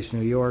 Saugerties,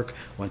 New York,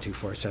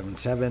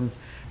 12477,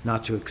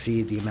 not to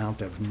exceed the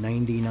amount of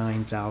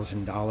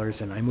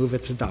 $99,000, and I move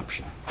its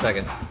adoption.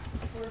 Second.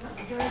 Board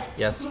Member Drake?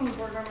 Yes. Board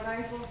Member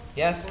Nysel?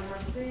 Yes. Board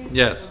Member Steen?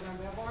 Yes. Board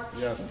Member Van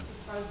Barclay? Yes.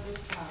 Supervisor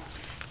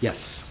Viscofanti?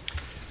 Yes.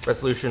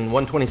 Resolution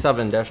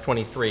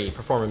 127-23,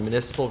 perform a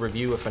municipal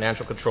review of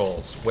financial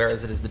controls.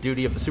 Whereas it is the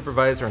duty of the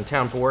supervisor and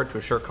town board to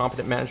assure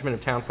competent management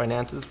of town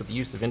finances with the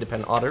use of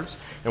independent auditors,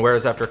 and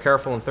whereas after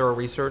careful and thorough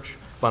research,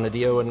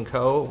 Bonadio &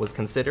 Co. was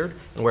considered,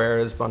 and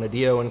whereas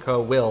Bonadio &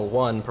 Co. will,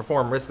 1,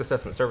 perform risk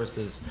assessment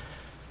services,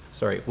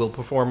 will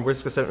perform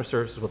risk assessment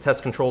services, will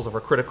test controls over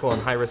critical and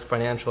high-risk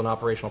financial and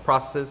operational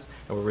processes,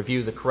 and will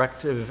review the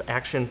corrective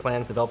action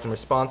plans developed in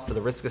response to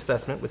the risk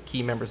assessment with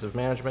key members of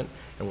management,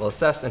 and will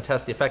assess and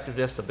test the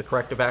effectiveness of the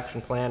corrective action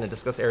plan and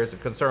discuss areas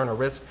of concern or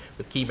risk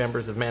with key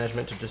members of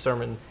management to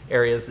determine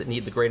areas that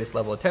need the greatest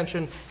level of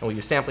attention, and will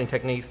use sampling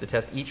techniques to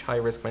test each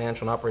high-risk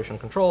financial and operational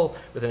control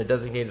within a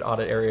designated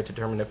audit area to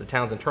determine if the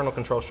town's internal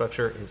control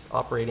structure is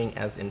operating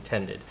as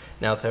intended.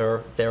 Now,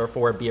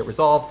 therefore, be it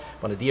resolved,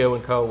 Bonadio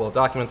 & Co. will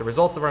document the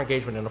results of our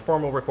engagement in a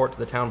formal report to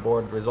the town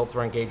board. The results of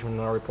our engagement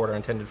in our report are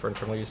intended for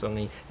internal use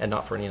only and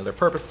not for any other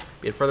purpose.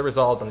 Be it further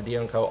resolved,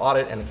 Bonadio & Co.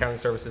 audit and accounting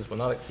services will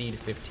not exceed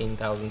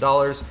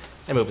 $15,000,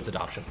 and move its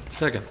adoption.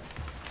 Second.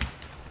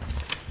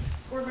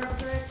 Board Member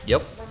Drake?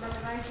 Yep. Board Member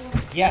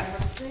Nysel? Yes.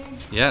 Board Member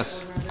Steen?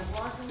 Yes. Board Member Van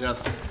Barclay?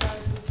 Yes.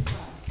 Supervisor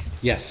Viscofanti?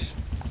 Yes.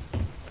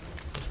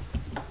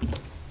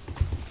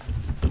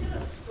 Get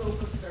a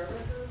scope of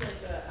services, like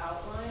an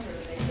outline, or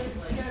they just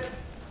like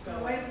Go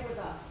go? wait till we're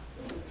done.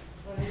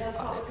 When he does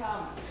public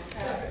comment,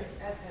 okay?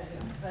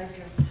 Thank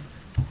you.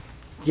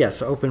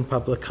 Yes, open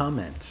public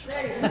comments. Do you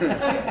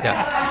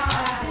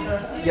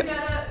Yep.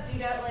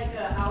 get like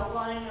an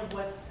outline of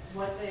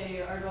what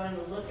they are going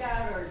to look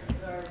at, or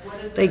what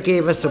is? They their-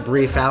 gave us a what's the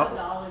brief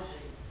methodology?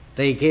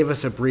 They gave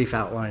us a brief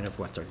outline of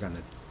what they're going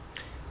to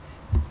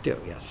do,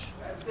 yes.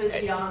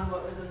 Beyond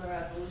what was in the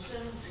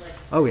resolution, like,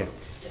 Oh, yeah,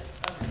 yeah,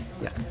 okay.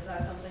 Yeah. Is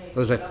that something you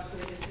was put a- up so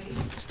we can see?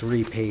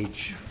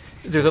 3-page,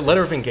 There's a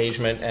letter of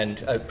engagement, and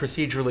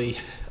procedurally,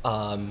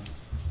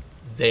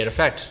 they in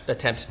effect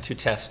attempt to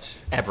test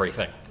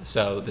everything.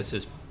 So this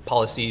is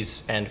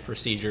policies and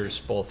procedures,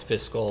 both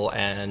fiscal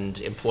and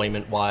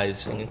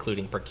employment-wise,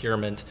 including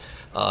procurement,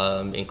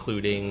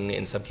 including,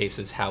 in some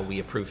cases, how we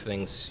approve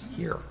things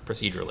here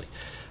procedurally.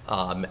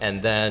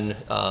 And then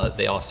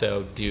they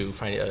also do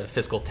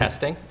fiscal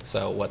testing.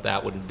 So what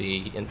that would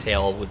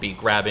entail would be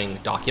grabbing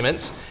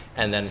documents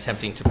and then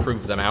attempting to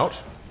prove them out.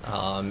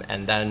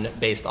 And then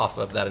based off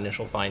of that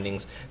initial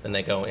findings, then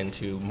they go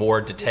into more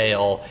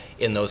detail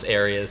in those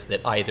areas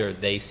that either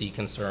they see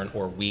concern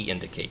or we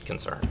indicate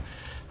concern.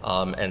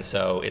 And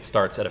so it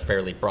starts at a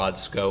fairly broad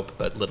scope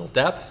but little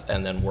depth,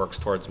 and then works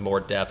towards more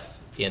depth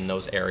in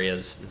those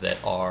areas that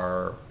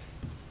are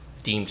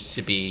deemed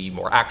to be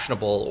more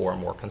actionable or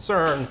more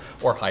concern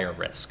or higher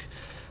risk.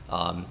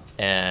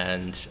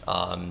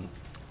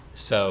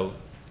 So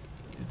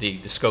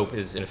the scope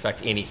is, in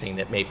effect, anything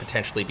that may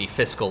potentially be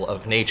fiscal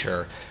of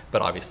nature,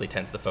 but obviously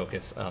tends to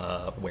focus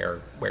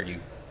where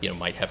you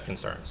might have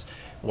concerns.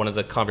 One of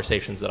the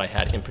conversations that I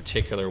had in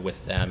particular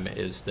with them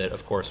is that,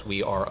 of course,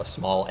 we are a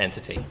small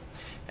entity.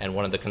 And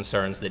one of the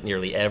concerns that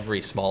nearly every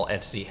small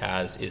entity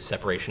has is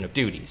separation of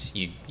duties.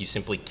 You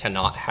simply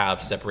cannot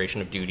have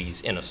separation of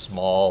duties in a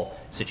small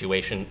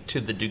situation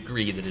to the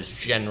degree that is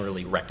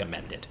generally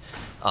recommended.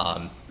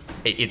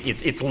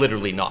 It's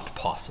literally not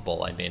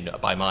possible. I mean,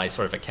 by my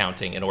sort of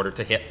accounting, in order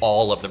to hit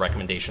all of the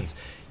recommendations,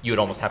 you would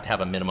almost have to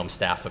have a minimum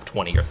staff of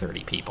 20 or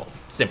 30 people.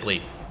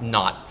 Simply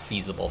not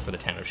feasible for the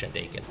town of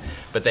Shandaken.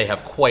 But they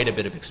have quite a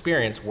bit of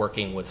experience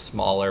working with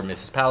smaller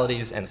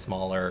municipalities and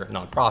smaller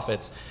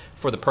nonprofits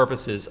for the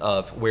purposes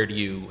of where do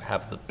you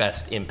have the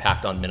best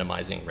impact on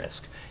minimizing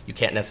risk. You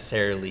can't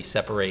necessarily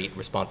separate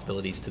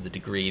responsibilities to the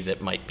degree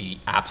that might be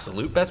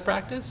absolute best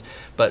practice,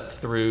 but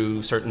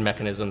through certain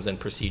mechanisms and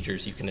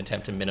procedures, you can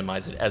attempt to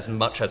minimize it as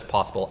much as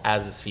possible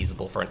as is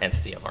feasible for an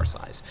entity of our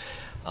size.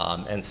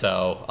 And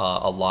so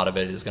a lot of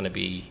it is going to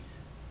be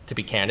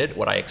candid,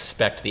 what I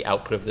expect the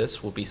output of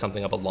this will be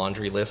something of a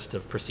laundry list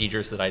of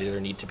procedures that either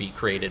need to be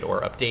created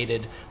or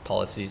updated,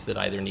 policies that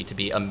either need to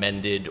be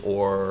amended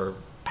or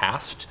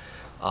passed,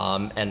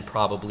 and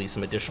probably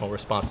some additional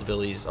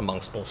responsibilities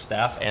amongst both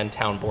staff and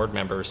town board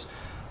members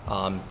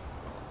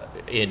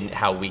in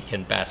how we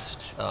can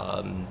best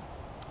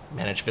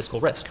manage fiscal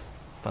risk,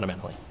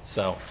 fundamentally.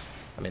 So,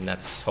 I mean,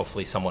 that's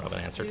hopefully somewhat of an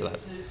answer to that.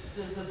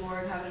 Does the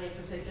board have any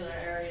particular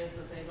areas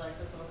that they'd like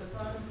to focus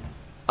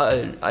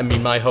on? I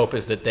mean, my hope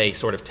is that they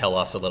sort of tell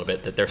us a little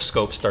bit that their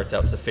scope starts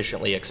out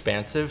sufficiently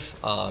expansive.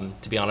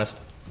 To be honest,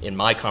 in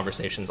my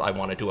conversations, I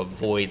wanted to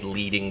avoid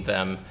leading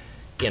them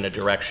in a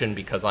direction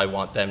because I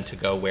want them to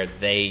go where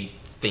they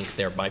think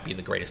there might be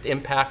the greatest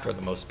impact or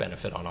the most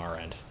benefit on our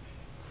end.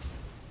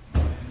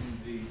 When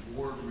the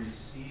board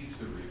receives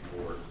the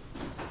report,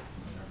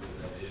 whenever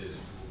that is,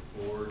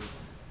 will the board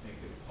make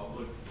it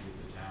public via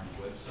the town's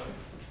website?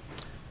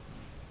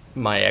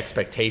 My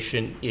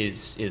expectation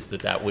is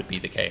that that would be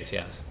the case,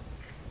 yes.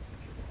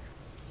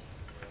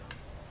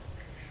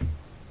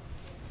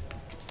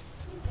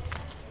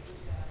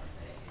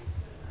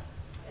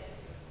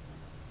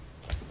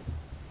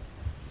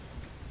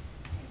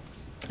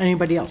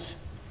 Anybody else?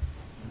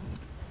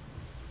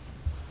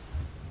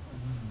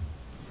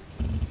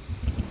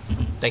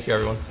 Thank you,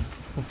 everyone.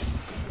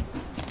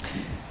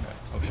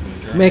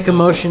 Make a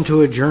motion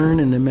to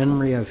adjourn in the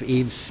memory of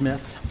Eve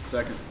Smith.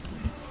 Second.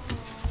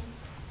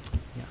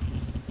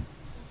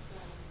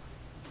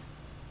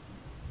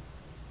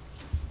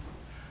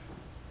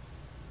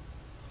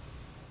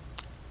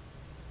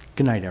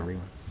 Good night,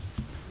 everyone.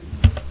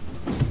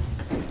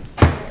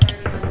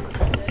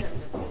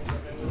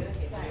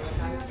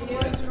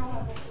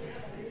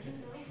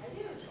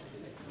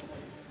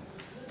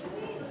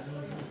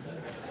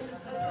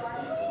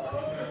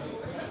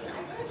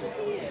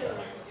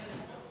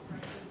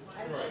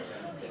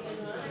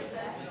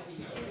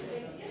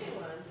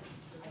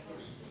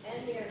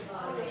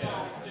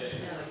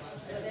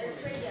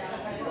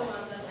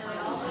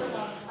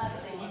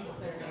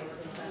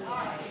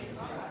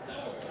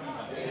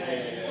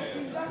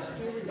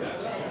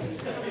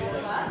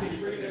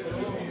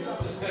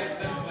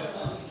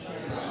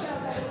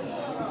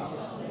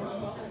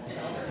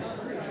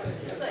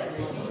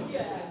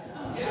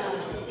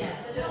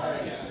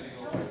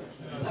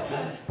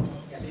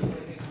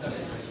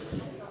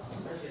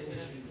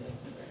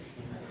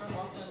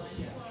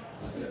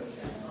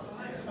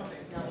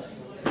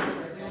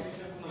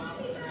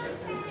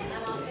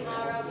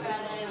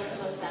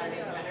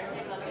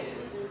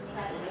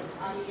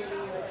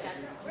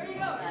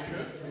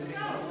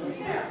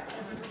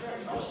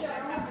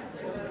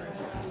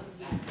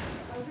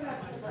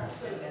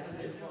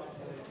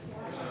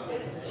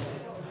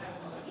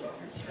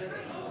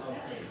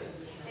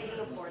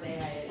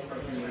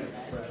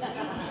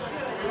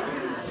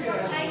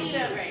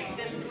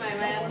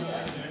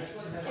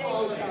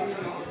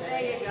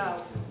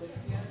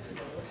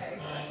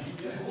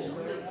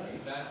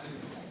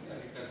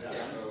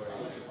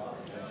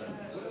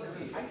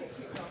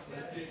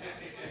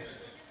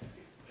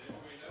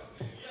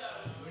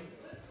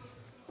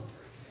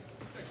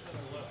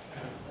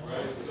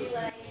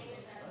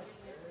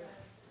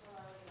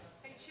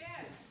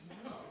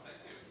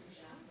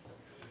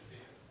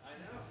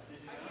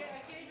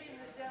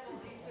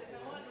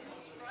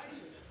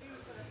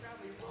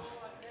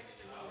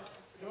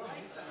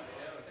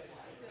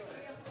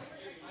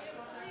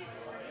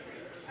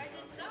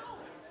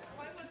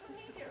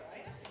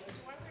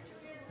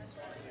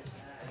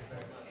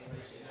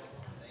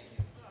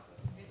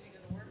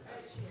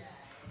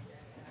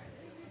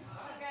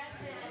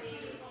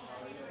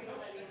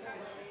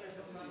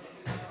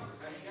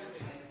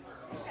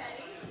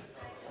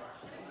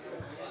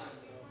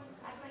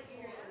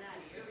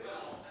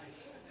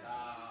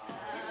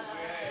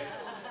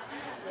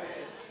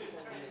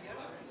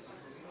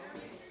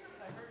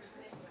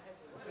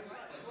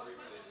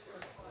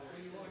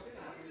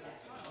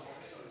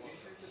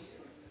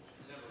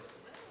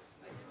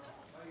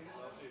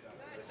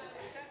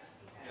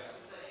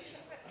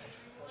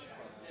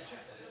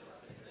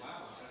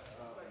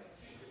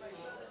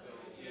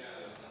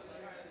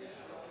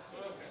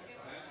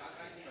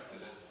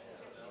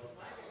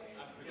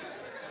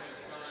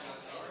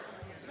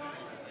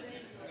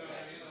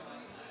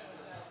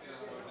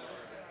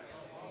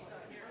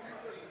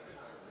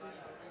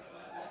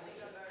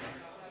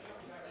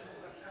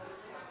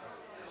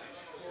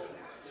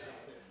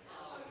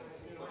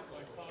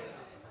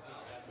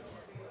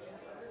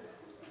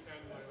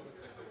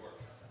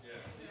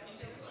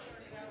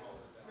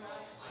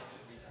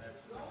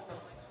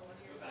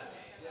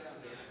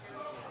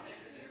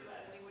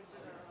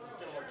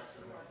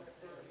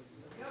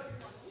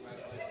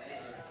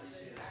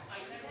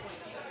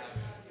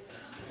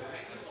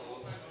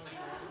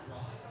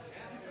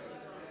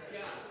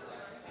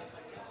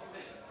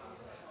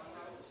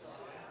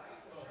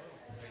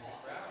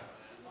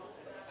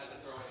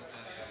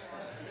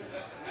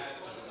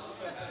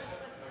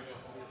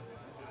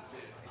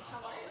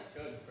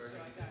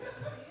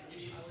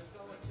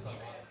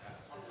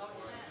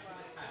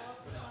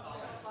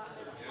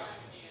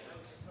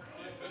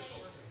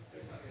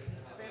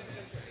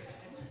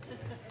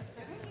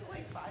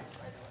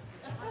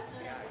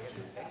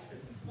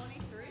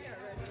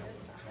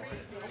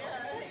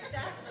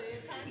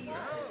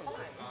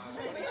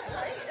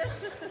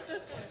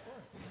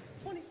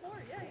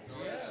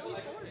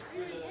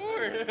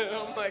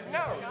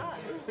 not.